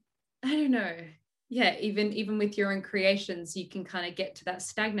don't know, even with your own creations, you can kind of get to that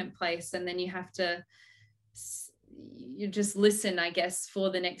stagnant place, and then you just listen, I guess,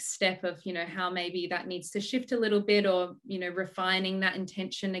 for the next step of, how maybe that needs to shift a little bit, or, refining that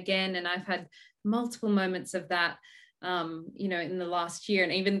intention again. And I've had multiple moments of that, in the last year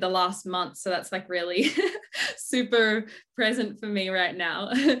and even the last month. So that's like really super present for me right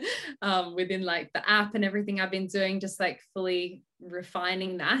now, within like the app and everything I've been doing, just like fully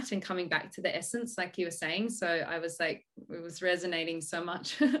refining that and coming back to the essence, like you were saying. So I was like, it was resonating so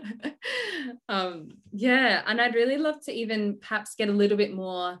much. And I'd really love to even perhaps get a little bit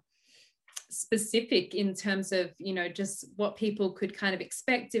more specific in terms of, just what people could kind of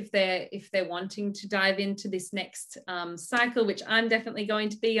expect if they're wanting to dive into this next cycle, which I'm definitely going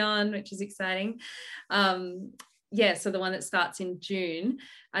to be on, which is exciting. So the one that starts in June.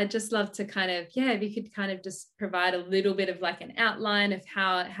 I'd just love to kind of, if you could kind of just provide a little bit of like an outline of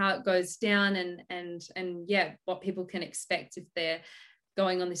how it goes down, and what people can expect if they're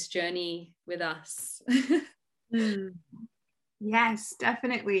going on this journey with us. Yes,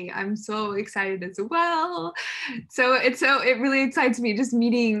 definitely. I'm so excited as well. So it really excites me just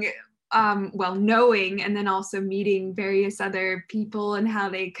meeting, knowing, and then also meeting various other people and how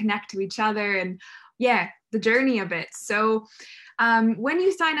they connect to each other, and the journey of it. So when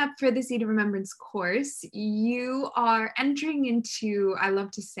you sign up for the Seed of Remembrance course, you are entering into, I love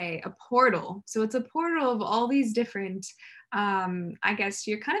to say, a portal. So it's a portal of all these different, I guess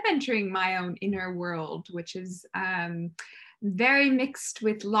you're kind of entering my own inner world, which is very mixed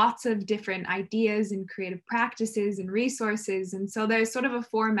with lots of different ideas and creative practices and resources. And so there's sort of a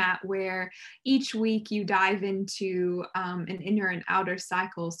format where each week you dive into an inner and outer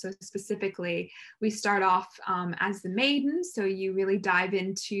cycle. So specifically, we start off as the maiden. So you really dive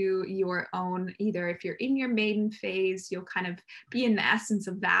into your own, either if you're in your maiden phase, you'll kind of be in the essence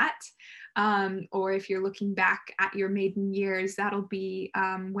of that. Or if you're looking back at your maiden years, that'll be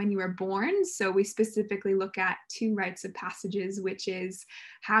when you were born. So we specifically look at 2 rites of passages, which is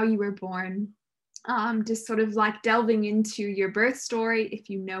how you were born, just sort of like delving into your birth story if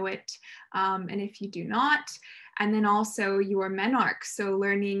you know it, and if you do not. And then also your menarche, so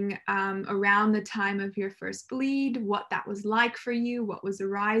learning around the time of your first bleed, what that was like for you, what was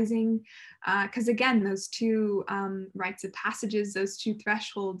arising. Because again, those 2 rites of passages, those 2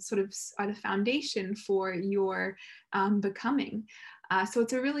 thresholds sort of are the foundation for your becoming. So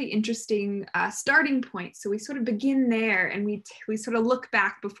it's a really interesting starting point. So we sort of begin there, and we sort of look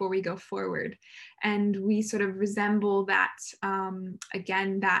back before we go forward. And we sort of resemble that,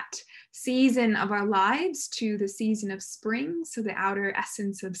 again, that season of our lives to the season of spring. So the outer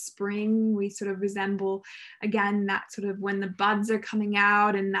essence of spring, we sort of resemble, again, that sort of when the buds are coming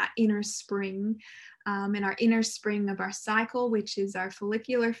out, and that inner spring. In our inner spring of our cycle, which is our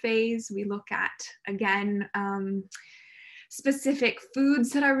follicular phase, we look at, again, specific foods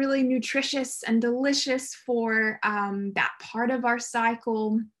that are really nutritious and delicious for that part of our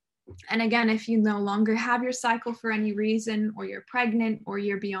cycle. And again, if you no longer have your cycle for any reason, or you're pregnant, or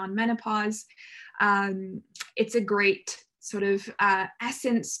you're beyond menopause, it's a great sort of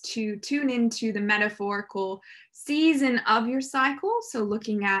essence to tune into the metaphorical season of your cycle. So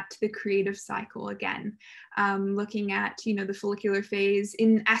looking at the creative cycle again, looking at, the follicular phase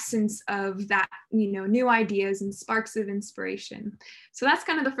in essence of that, new ideas and sparks of inspiration. So that's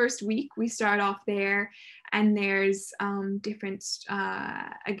kind of the first week. We start off there, and there's different,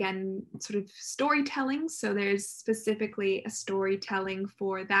 again, sort of storytelling. So there's specifically a storytelling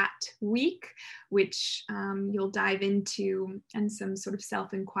for that week, which you'll dive into, and some sort of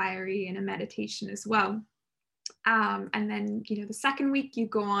self-inquiry and a meditation as well. And then, the second week you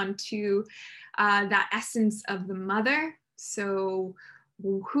go on to that essence of the mother. So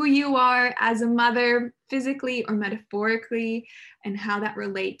who you are as a mother, physically or metaphorically, and how that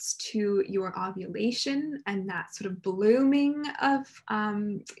relates to your ovulation and that sort of blooming of,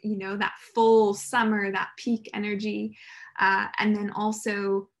 that full summer, that peak energy. And then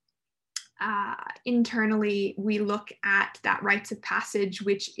also internally, we look at that rites of passage,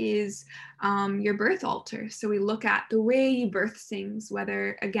 which is your birth altar. So we look at the way you birth things,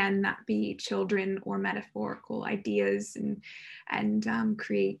 whether, again, that be children or metaphorical ideas, and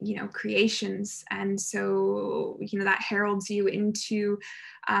create, creations. And so, that heralds you into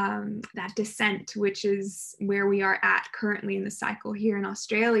that descent, which is where we are at currently in the cycle here in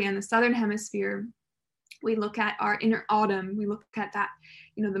Australia, in the Southern Hemisphere. We look at our inner autumn. We look at that,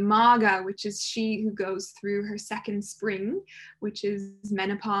 the Maga, which is she who goes through her second spring, which is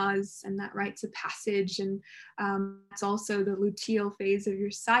menopause and that rites of passage. And it's also the luteal phase of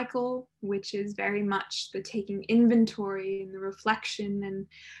your cycle, which is very much the taking inventory and the reflection.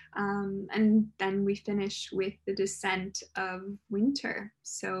 And then we finish with the descent of winter.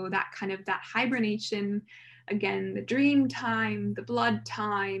 So that kind of that hibernation, again, the dream time, the blood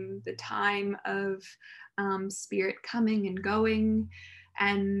time, the time of spirit coming and going,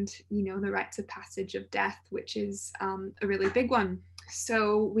 and the rites of passage of death, which is a really big one.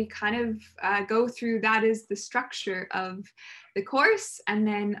 So we kind of go through, that is the structure of the course, and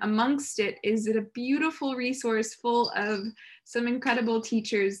then amongst it is a beautiful resource full of some incredible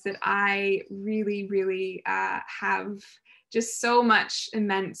teachers that I really, really have just so much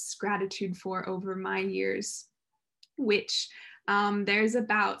immense gratitude for over my years, which there's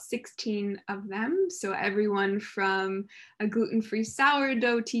about 16 of them. So everyone from a gluten-free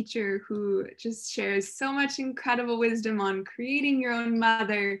sourdough teacher who just shares so much incredible wisdom on creating your own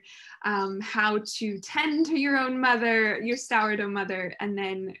mother, how to tend to your own mother, your sourdough mother, and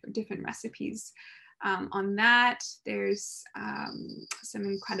then different recipes. On that, there's some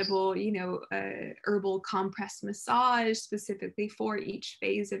incredible, herbal compress massage specifically for each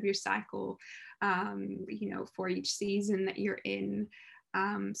phase of your cycle, for each season that you're in.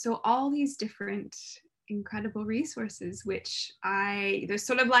 So all these different incredible resources, which there's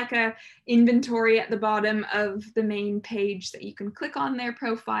sort of like a inventory at the bottom of the main page that you can click on their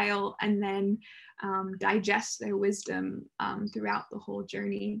profile and then digest their wisdom throughout the whole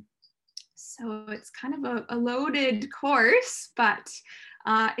journey. So it's kind of a loaded course, but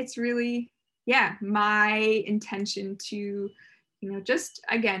it's really, my intention to, just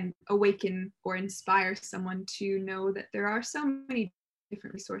again, awaken or inspire someone to know that there are so many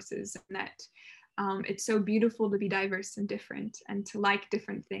different resources, and that it's so beautiful to be diverse and different, and to like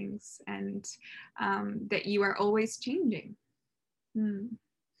different things, and that you are always changing.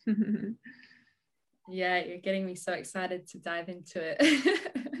 Yeah, you're getting me so excited to dive into it.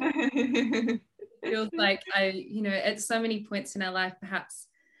 It feels like at so many points in our life, perhaps,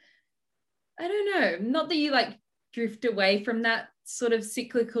 I don't know, not that you like drift away from that sort of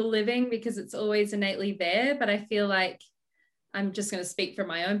cyclical living, because it's always innately there, but I feel like, I'm just going to speak from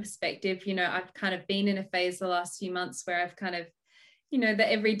my own perspective, I've kind of been in a phase the last few months where I've kind of,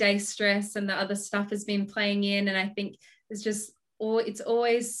 the everyday stress and the other stuff has been playing in, and I think it's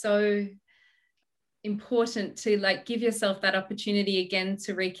always so important to like give yourself that opportunity again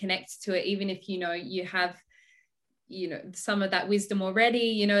to reconnect to it, even if you have some of that wisdom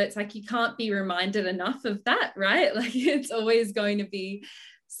already. It's like you can't be reminded enough of that, right? Like it's always going to be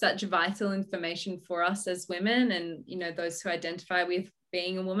such vital information for us as women, and those who identify with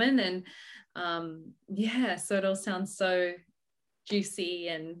being a woman. And so it all sounds so juicy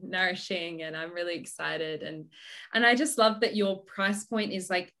and nourishing, and I'm really excited. And I just love that your price point is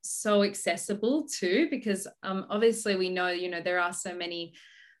like so accessible too, because obviously we know there are so many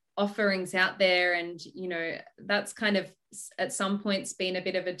offerings out there, and that's kind of at some points been a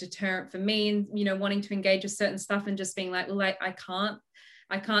bit of a deterrent for me, and wanting to engage with certain stuff and just being like, well, like I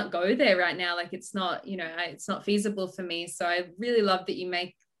can't go there right now, like it's not it's not feasible for me. So I really love that you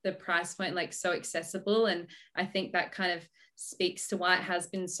make the price point like so accessible, and I think that kind of speaks to why it has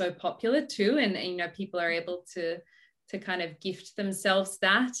been so popular too, and people are able to kind of gift themselves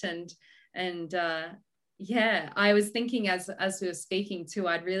that. And I was thinking as we were speaking too,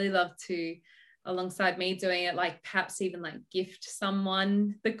 I'd really love to, alongside me doing it, like perhaps even like gift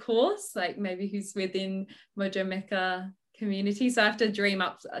someone the course, like maybe who's within Mojo Mecca community. So I have to dream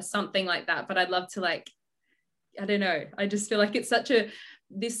up something like that, but I'd love to, like, I don't know, I just feel like it's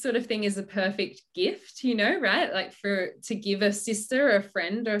this sort of thing is a perfect gift, right? Like to give a sister or a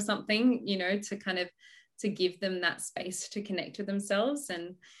friend or something, to kind of to give them that space to connect with themselves.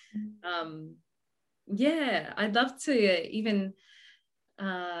 And I'd love to even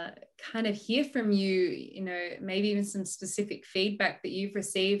kind of hear from you, maybe even some specific feedback that you've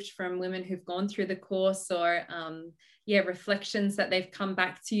received from women who've gone through the course, or reflections that they've come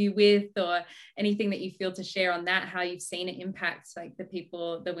back to you with, or anything that you feel to share on that, how you've seen it impact like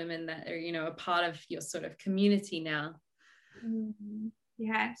the women that are, a part of your sort of community now.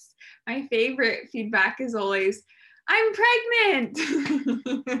 Yes, my favorite feedback is always, I'm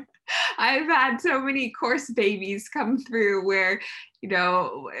pregnant. I've had so many course babies come through where,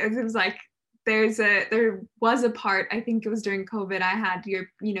 it was like, there was a part, I think it was during COVID, I had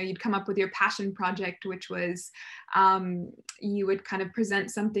you'd come up with your passion project, which was you would kind of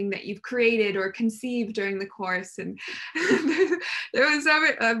present something that you've created or conceived during the course. And there was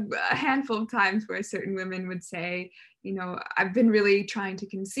a handful of times where certain women would say, I've been really trying to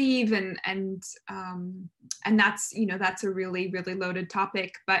conceive, and that's, that's a really, really loaded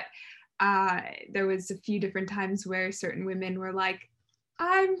topic. But there was a few different times where certain women were like,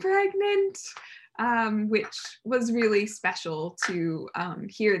 I'm pregnant, which was really special to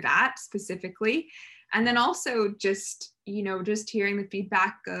hear that specifically. And then also just hearing the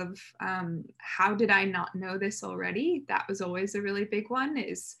feedback of how did I not know this already? That was always a really big one,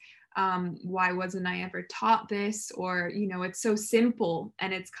 is why wasn't I ever taught this? Or, it's so simple,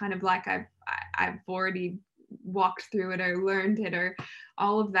 and it's kind of like I've already walked through it or learned it or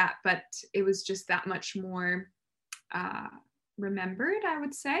all of that, but it was just that much more remembered, I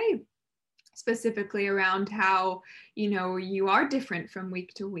would say, specifically around how you are different from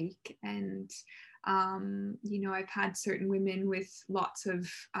week to week. And I've had certain women with lots of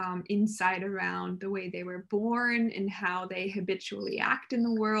insight around the way they were born and how they habitually act in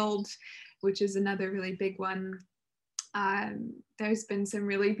the world, which is another really big one. There's been some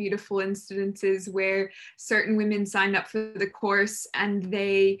really beautiful incidences where certain women signed up for the course, and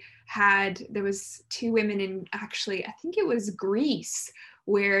there was two women in, actually, I think it was Greece,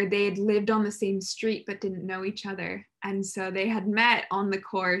 where they had lived on the same street but didn't know each other. And so they had met on the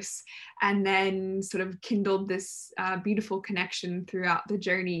course and then sort of kindled this beautiful connection throughout the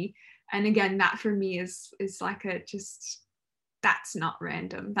journey. And again, that for me is like that's not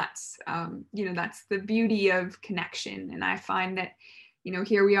random. That's, that's the beauty of connection. And I find that,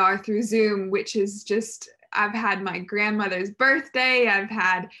 here we are through Zoom, which is just, I've had my grandmother's birthday. I've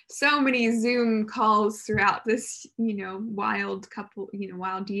had so many Zoom calls throughout this, wild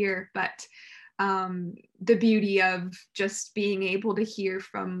year. But the beauty of just being able to hear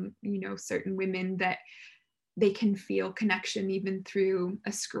from, certain women that they can feel connection even through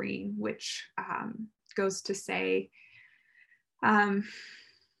a screen, which goes to say, that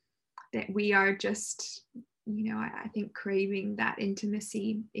we are just, I think, craving that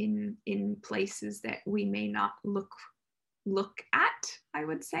intimacy in places that we may not look at, I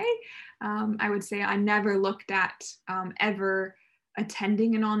would say. I never looked at ever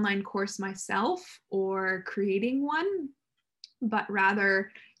attending an online course myself or creating one, but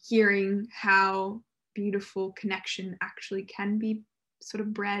rather hearing how beautiful connection actually can be sort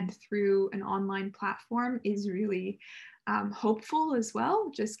of bred through an online platform is really hopeful as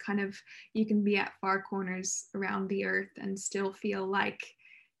well. Just kind of, you can be at far corners around the earth and still feel like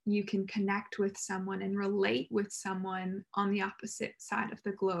you can connect with someone and relate with someone on the opposite side of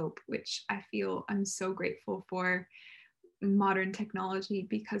the globe, which I feel I'm so grateful for modern technology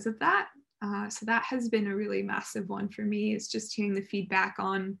because of that. So that has been a really massive one for me, is just hearing the feedback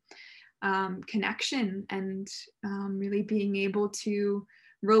on connection and really being able to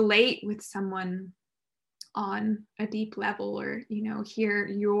relate with someone on a deep level, or hear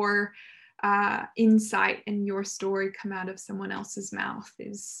your insight and your story come out of someone else's mouth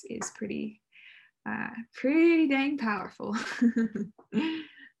is pretty dang powerful.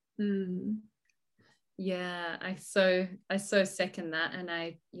 Yeah, I so second that. And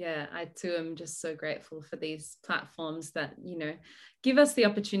I too am just so grateful for these platforms that, give us the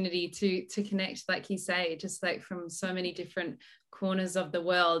opportunity to connect, like you say, just like from so many different corners of the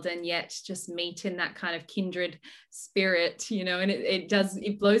world, and yet just meet in that kind of kindred spirit, and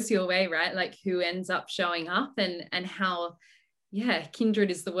it blows you away, right? Like who ends up showing up, and how, yeah,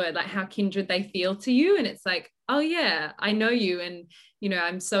 kindred is the word, like how kindred they feel to you. And it's like, oh yeah, I know you. And,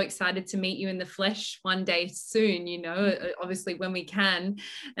 I'm so excited to meet you in the flesh one day soon, obviously when we can.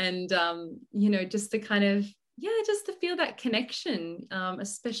 And, just to kind of, just to feel that connection,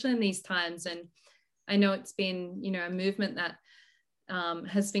 especially in these times. And I know it's been, a movement that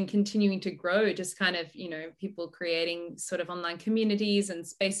has been continuing to grow, just kind of, people creating sort of online communities and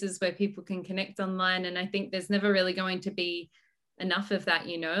spaces where people can connect online. And I think there's never really going to be enough of that,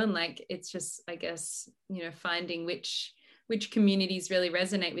 and like it's just, I guess, finding which communities really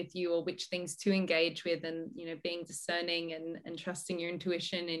resonate with you, or which things to engage with, and being discerning and trusting your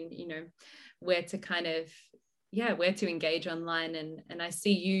intuition, and where to kind of where to engage online. And I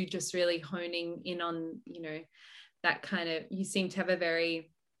see you just really honing in on that kind of, you seem to have a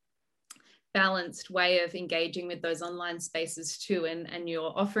very balanced way of engaging with those online spaces too, and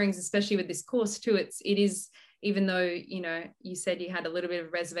your offerings, especially with this course too, it is, even though you said you had a little bit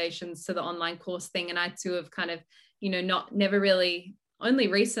of reservations to the online course thing, and I too have kind of never really, only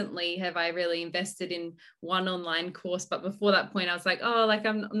recently have I really invested in one online course, but before that point I was like, oh, like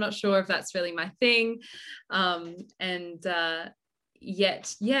I'm not sure if that's really my thing,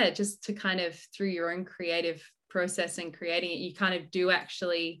 yet just to kind of, through your own creative process and creating it, you kind of do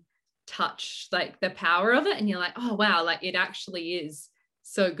actually touch like the power of it, and you're like, oh wow, like it actually is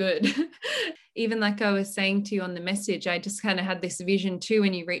so good. Even like I was saying to you on the message, I just kind of had this vision too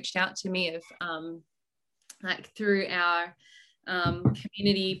when you reached out to me of like through our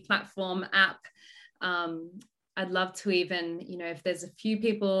community platform app, I'd love to even, if there's a few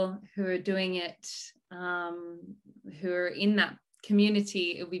people who are doing it, who are in that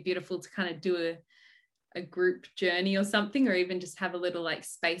community, it would be beautiful to kind of do a group journey or something, or even just have a little like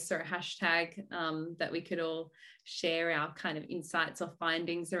space or a hashtag that we could all share our kind of insights or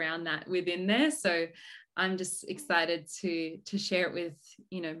findings around that within there. So I'm just excited to share it with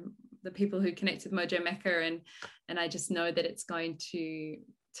the people who connect with Mojo Mecca, and I just know that it's going to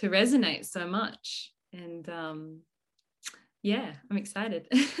resonate so much. And I'm excited.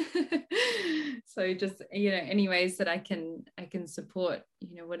 So just any ways that I can support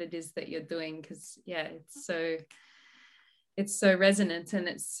what it is that you're doing, because it's so resonant, and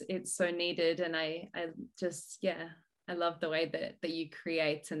it's so needed. And I just I love the way that you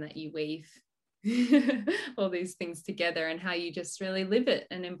create and that you weave all these things together, and how you just really live it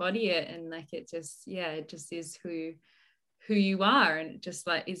and embody it, and like it just is who you are, and it just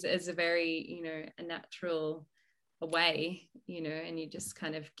like is a very a natural way, and you just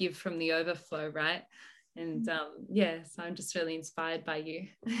kind of give from the overflow, right? And so I'm just really inspired by you.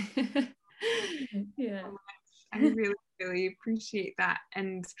 I really, really appreciate that.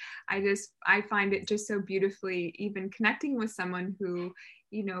 And I find it just so beautifully, even connecting with someone who,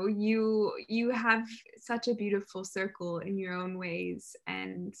 you have such a beautiful circle in your own ways,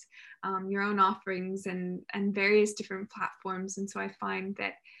 and your own offerings, and various different platforms. And so I find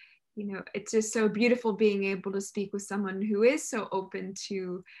that, it's just so beautiful being able to speak with someone who is so open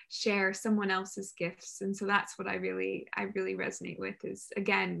to share someone else's gifts. And so that's what I really resonate with, is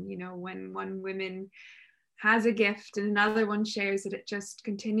again, when one woman has a gift and another one shares it, it just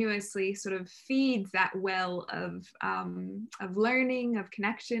continuously sort of feeds that well of learning, of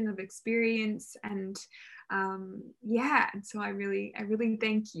connection, of experience. And and so I really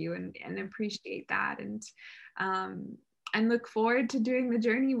thank you and appreciate that, and look forward to doing the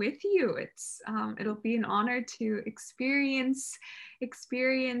journey with you. It'll be an honor to experience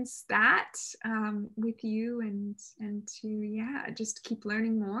that with you, and to just keep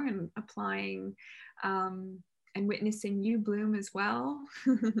learning more and applying and witnessing you bloom as well.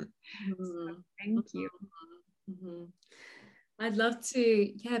 So thank you. Mm-hmm. I'd love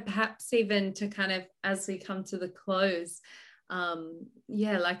to, perhaps even to kind of, as we come to the close,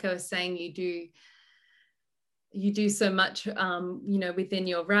 like I was saying, you do so much, within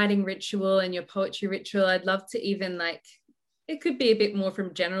your writing ritual and your poetry ritual. I'd love to even it could be a bit more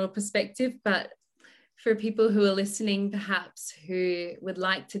from general perspective, but for people who are listening, perhaps who would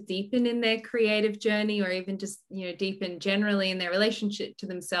like to deepen in their creative journey, or even just, deepen generally in their relationship to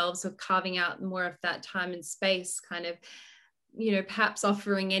themselves, or carving out more of that time and space, kind of, perhaps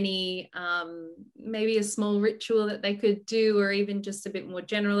offering any, maybe a small ritual that they could do, or even just a bit more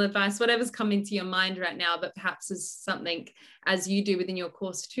general advice, whatever's coming to your mind right now, but perhaps as something, as you do within your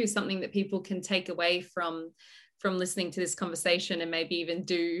course too, something that people can take away from listening to this conversation, and maybe even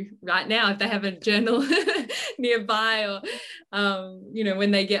do right now if they have a journal nearby, or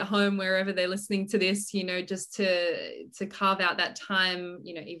when they get home, wherever they're listening to this, just to carve out that time,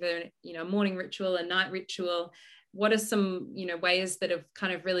 either a morning ritual, a night ritual. What are some ways that have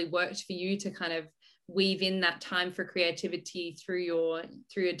kind of really worked for you to kind of weave in that time for creativity through your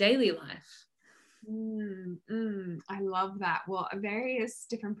daily life? I love that. Well, various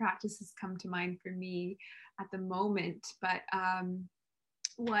different practices come to mind for me at the moment, but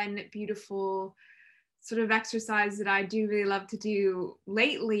one beautiful sort of exercise that I do really love to do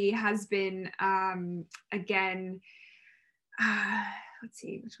lately has been again, let's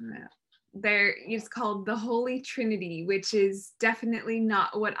see, which one? It's called the Holy Trinity, which is definitely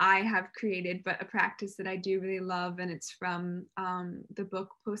not what I have created, but a practice that I do really love. And it's from the book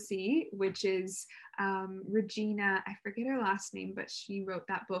Pussy, which is Regina, I forget her last name, but she wrote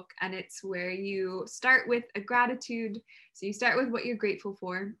that book. And it's where you start with a gratitude. So you start with what you're grateful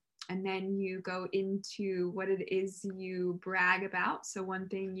for, and then you go into what it is you brag about. So one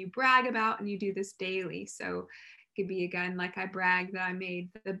thing you brag about, and you do this daily. So could be, again, like I brag that I made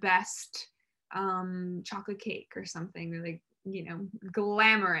the best chocolate cake or something really,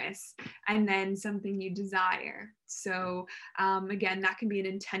 glamorous, and then something you desire. So again, that can be an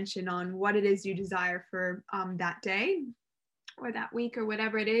intention on what it is you desire for that day or that week or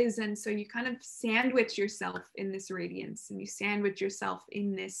whatever it is. And so you kind of sandwich yourself in this radiance, and you sandwich yourself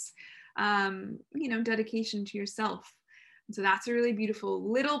in this dedication to yourself. So that's a really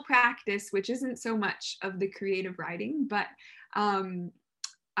beautiful little practice, which isn't so much of the creative writing, but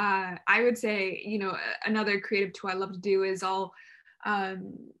I would say, another creative tool I love to do is I'll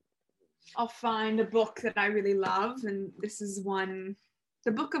find a book that I really love. And this is the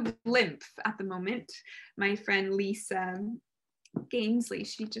Book of Lymph at the moment. My friend Lisa Gamesley,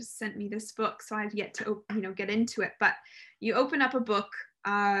 she just sent me this book, so I've yet to, get into it. But you open up a book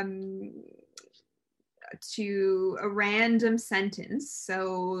to a random sentence.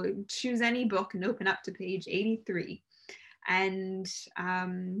 So choose any book and open up to page 83 and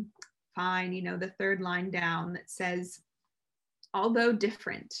find, the third line down that says, although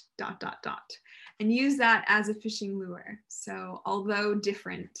different, ... and use that as a fishing lure. So although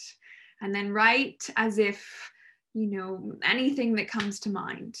different, and then write as if, anything that comes to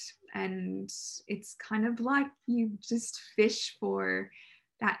mind. And it's kind of like you just fish for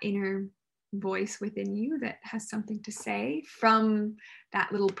that inner voice within you that has something to say from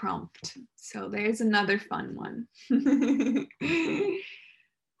that little prompt. So there's another fun one.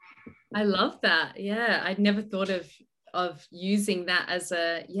 I love that. Yeah, I'd never thought of using that as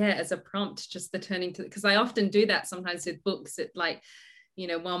a prompt, just the turning to, because I often do that sometimes with books. It like,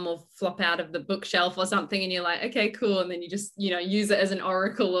 one will flop out of the bookshelf or something, and you're like, okay, cool, and then you just use it as an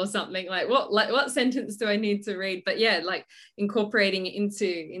oracle or something, like what sentence do I need to read? But yeah, like incorporating it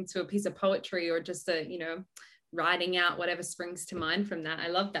into a piece of poetry, or just writing out whatever springs to mind from that. I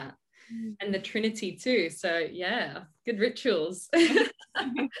love that. And the Trinity too. So yeah, good rituals.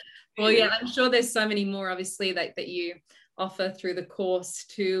 Well, yeah, I'm sure there's so many more, obviously, that you offer through the course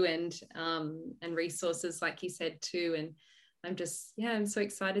too, and resources, like you said too. And I'm so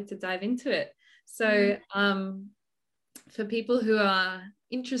excited to dive into it. So for people who are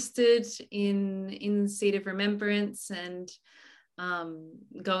interested in Seed of Remembrance and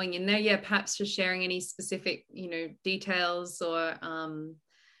going in there, yeah, perhaps just sharing any specific, details, or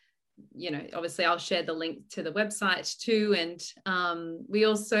obviously I'll share the link to the website too. And we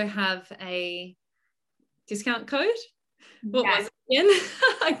also have a discount code. What was it again?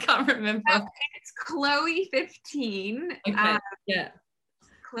 I can't remember. It's Chloe 15. Okay. Yeah.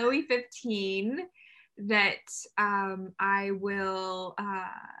 Chloe 15 that I will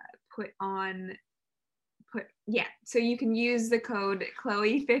so you can use the code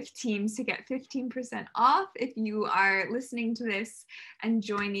Chloe15 to get 15% off if you are listening to this and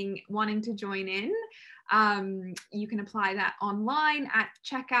wanting to join in. You can apply that online at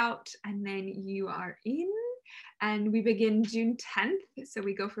checkout, and then you are in. And we begin June 10th. So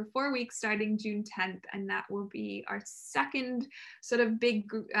we go for 4 weeks starting June 10th, and that will be our second sort of big,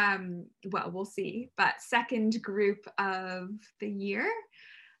 we'll see, but second group of the year.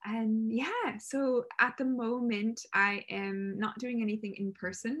 And yeah, so at the moment, I am not doing anything in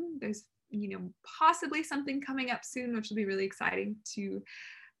person. There's, possibly something coming up soon, which will be really exciting to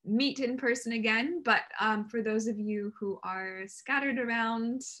meet in person again. But for those of you who are scattered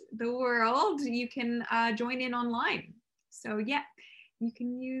around the world, you can join in online. So yeah, you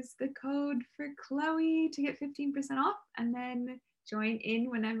can use the code for Chloe to get 15% off and then join in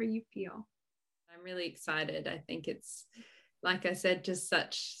whenever you feel. I'm really excited. I think it's, like I said, just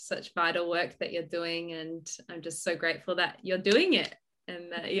such vital work that you're doing, and I'm just so grateful that you're doing it,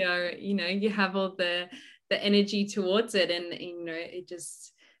 and that you have all the energy towards it, and it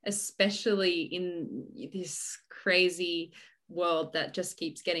just, especially in this crazy world that just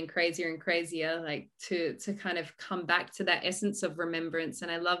keeps getting crazier and crazier, like to kind of come back to that essence of remembrance.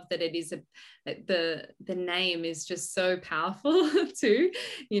 And I love that it is the name is just so powerful too,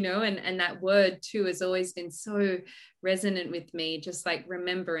 and that word too has always been so resonant with me, just like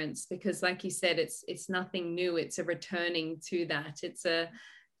remembrance, because like you said, it's nothing new. It's a returning to that. It's a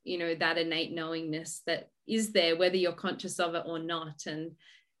that innate knowingness that is there whether you're conscious of it or not. And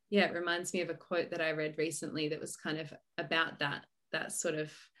yeah, it reminds me of a quote that I read recently that was kind of about that sort of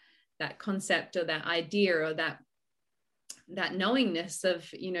that concept or that idea or that knowingness of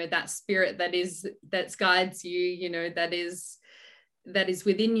that spirit that guides you, that is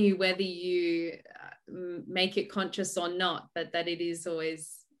within you, whether you make it conscious or not, but that it is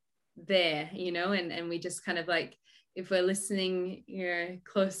always there, and we just kind of like, if we're listening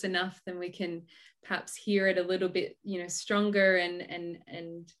close enough, then we can perhaps hear it a little bit stronger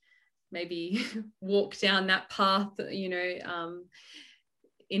and maybe walk down that path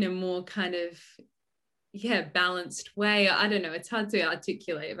in a more kind of balanced way. I don't know, it's hard to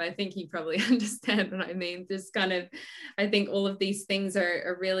articulate, but I think you probably understand what I mean. Just kind of, I think all of these things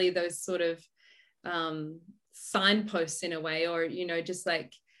are really those sort of signposts in a way, or just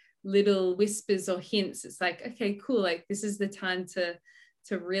like little whispers or hints. It's like, okay, cool, like this is the time to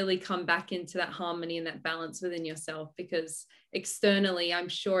really come back into that harmony and that balance within yourself, because externally I'm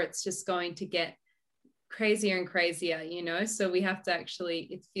sure it's just going to get crazier and crazier, so we have to actually,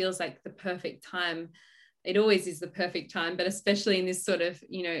 it feels like the perfect time. It always is the perfect time, but especially in this sort of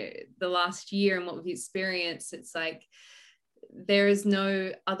the last year and what we've experienced, it's like there is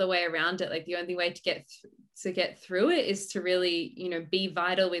no other way around it. Like the only way to get through it is to really be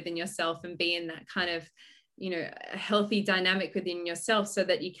vital within yourself and be in that kind of a healthy dynamic within yourself, so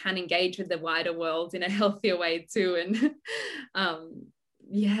that you can engage with the wider world in a healthier way too. And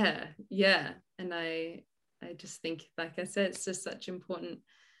and I just think, like I said, it's just such important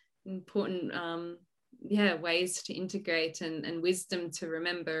ways to integrate and wisdom to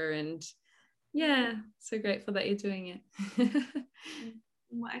remember. And so grateful that you're doing it.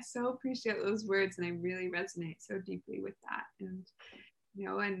 Well, I so appreciate those words, and I really resonate so deeply with that. And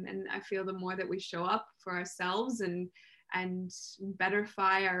and I feel the more that we show up for ourselves and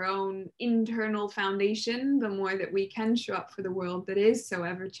betterify our own internal foundation, the more that we can show up for the world that is so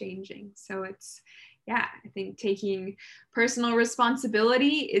ever changing. So it's, I think taking personal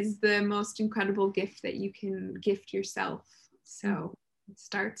responsibility is the most incredible gift that you can gift yourself. So it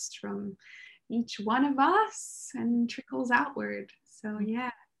starts from each one of us and trickles outward. So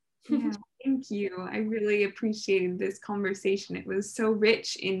thank you. I really appreciated this conversation. It was so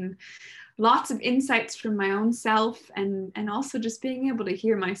rich in lots of insights from my own self, and also just being able to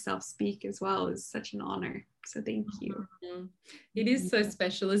hear myself speak as well is such an honor. So thank you. It is so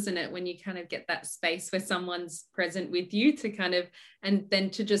special, isn't it, when you kind of get that space where someone's present with you to kind of, and then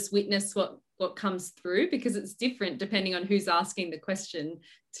to just witness what comes through, because it's different depending on who's asking the question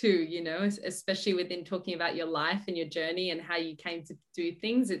too, especially within talking about your life and your journey and how you came to do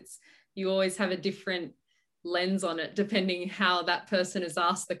things. You always have a different lens on it depending how that person has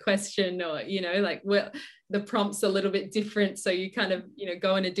asked the question, or like the prompt's a little bit different, so you kind of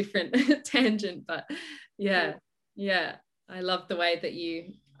go in a different tangent. But I love the way that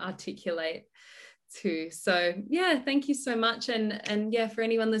you articulate too. So thank you so much. And for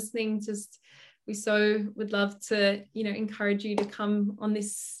anyone listening, just we so would love to encourage you to come on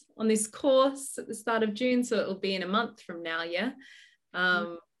this course at the start of June, so it will be in a month from now.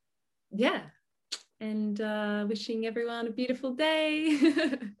 And wishing everyone a beautiful day.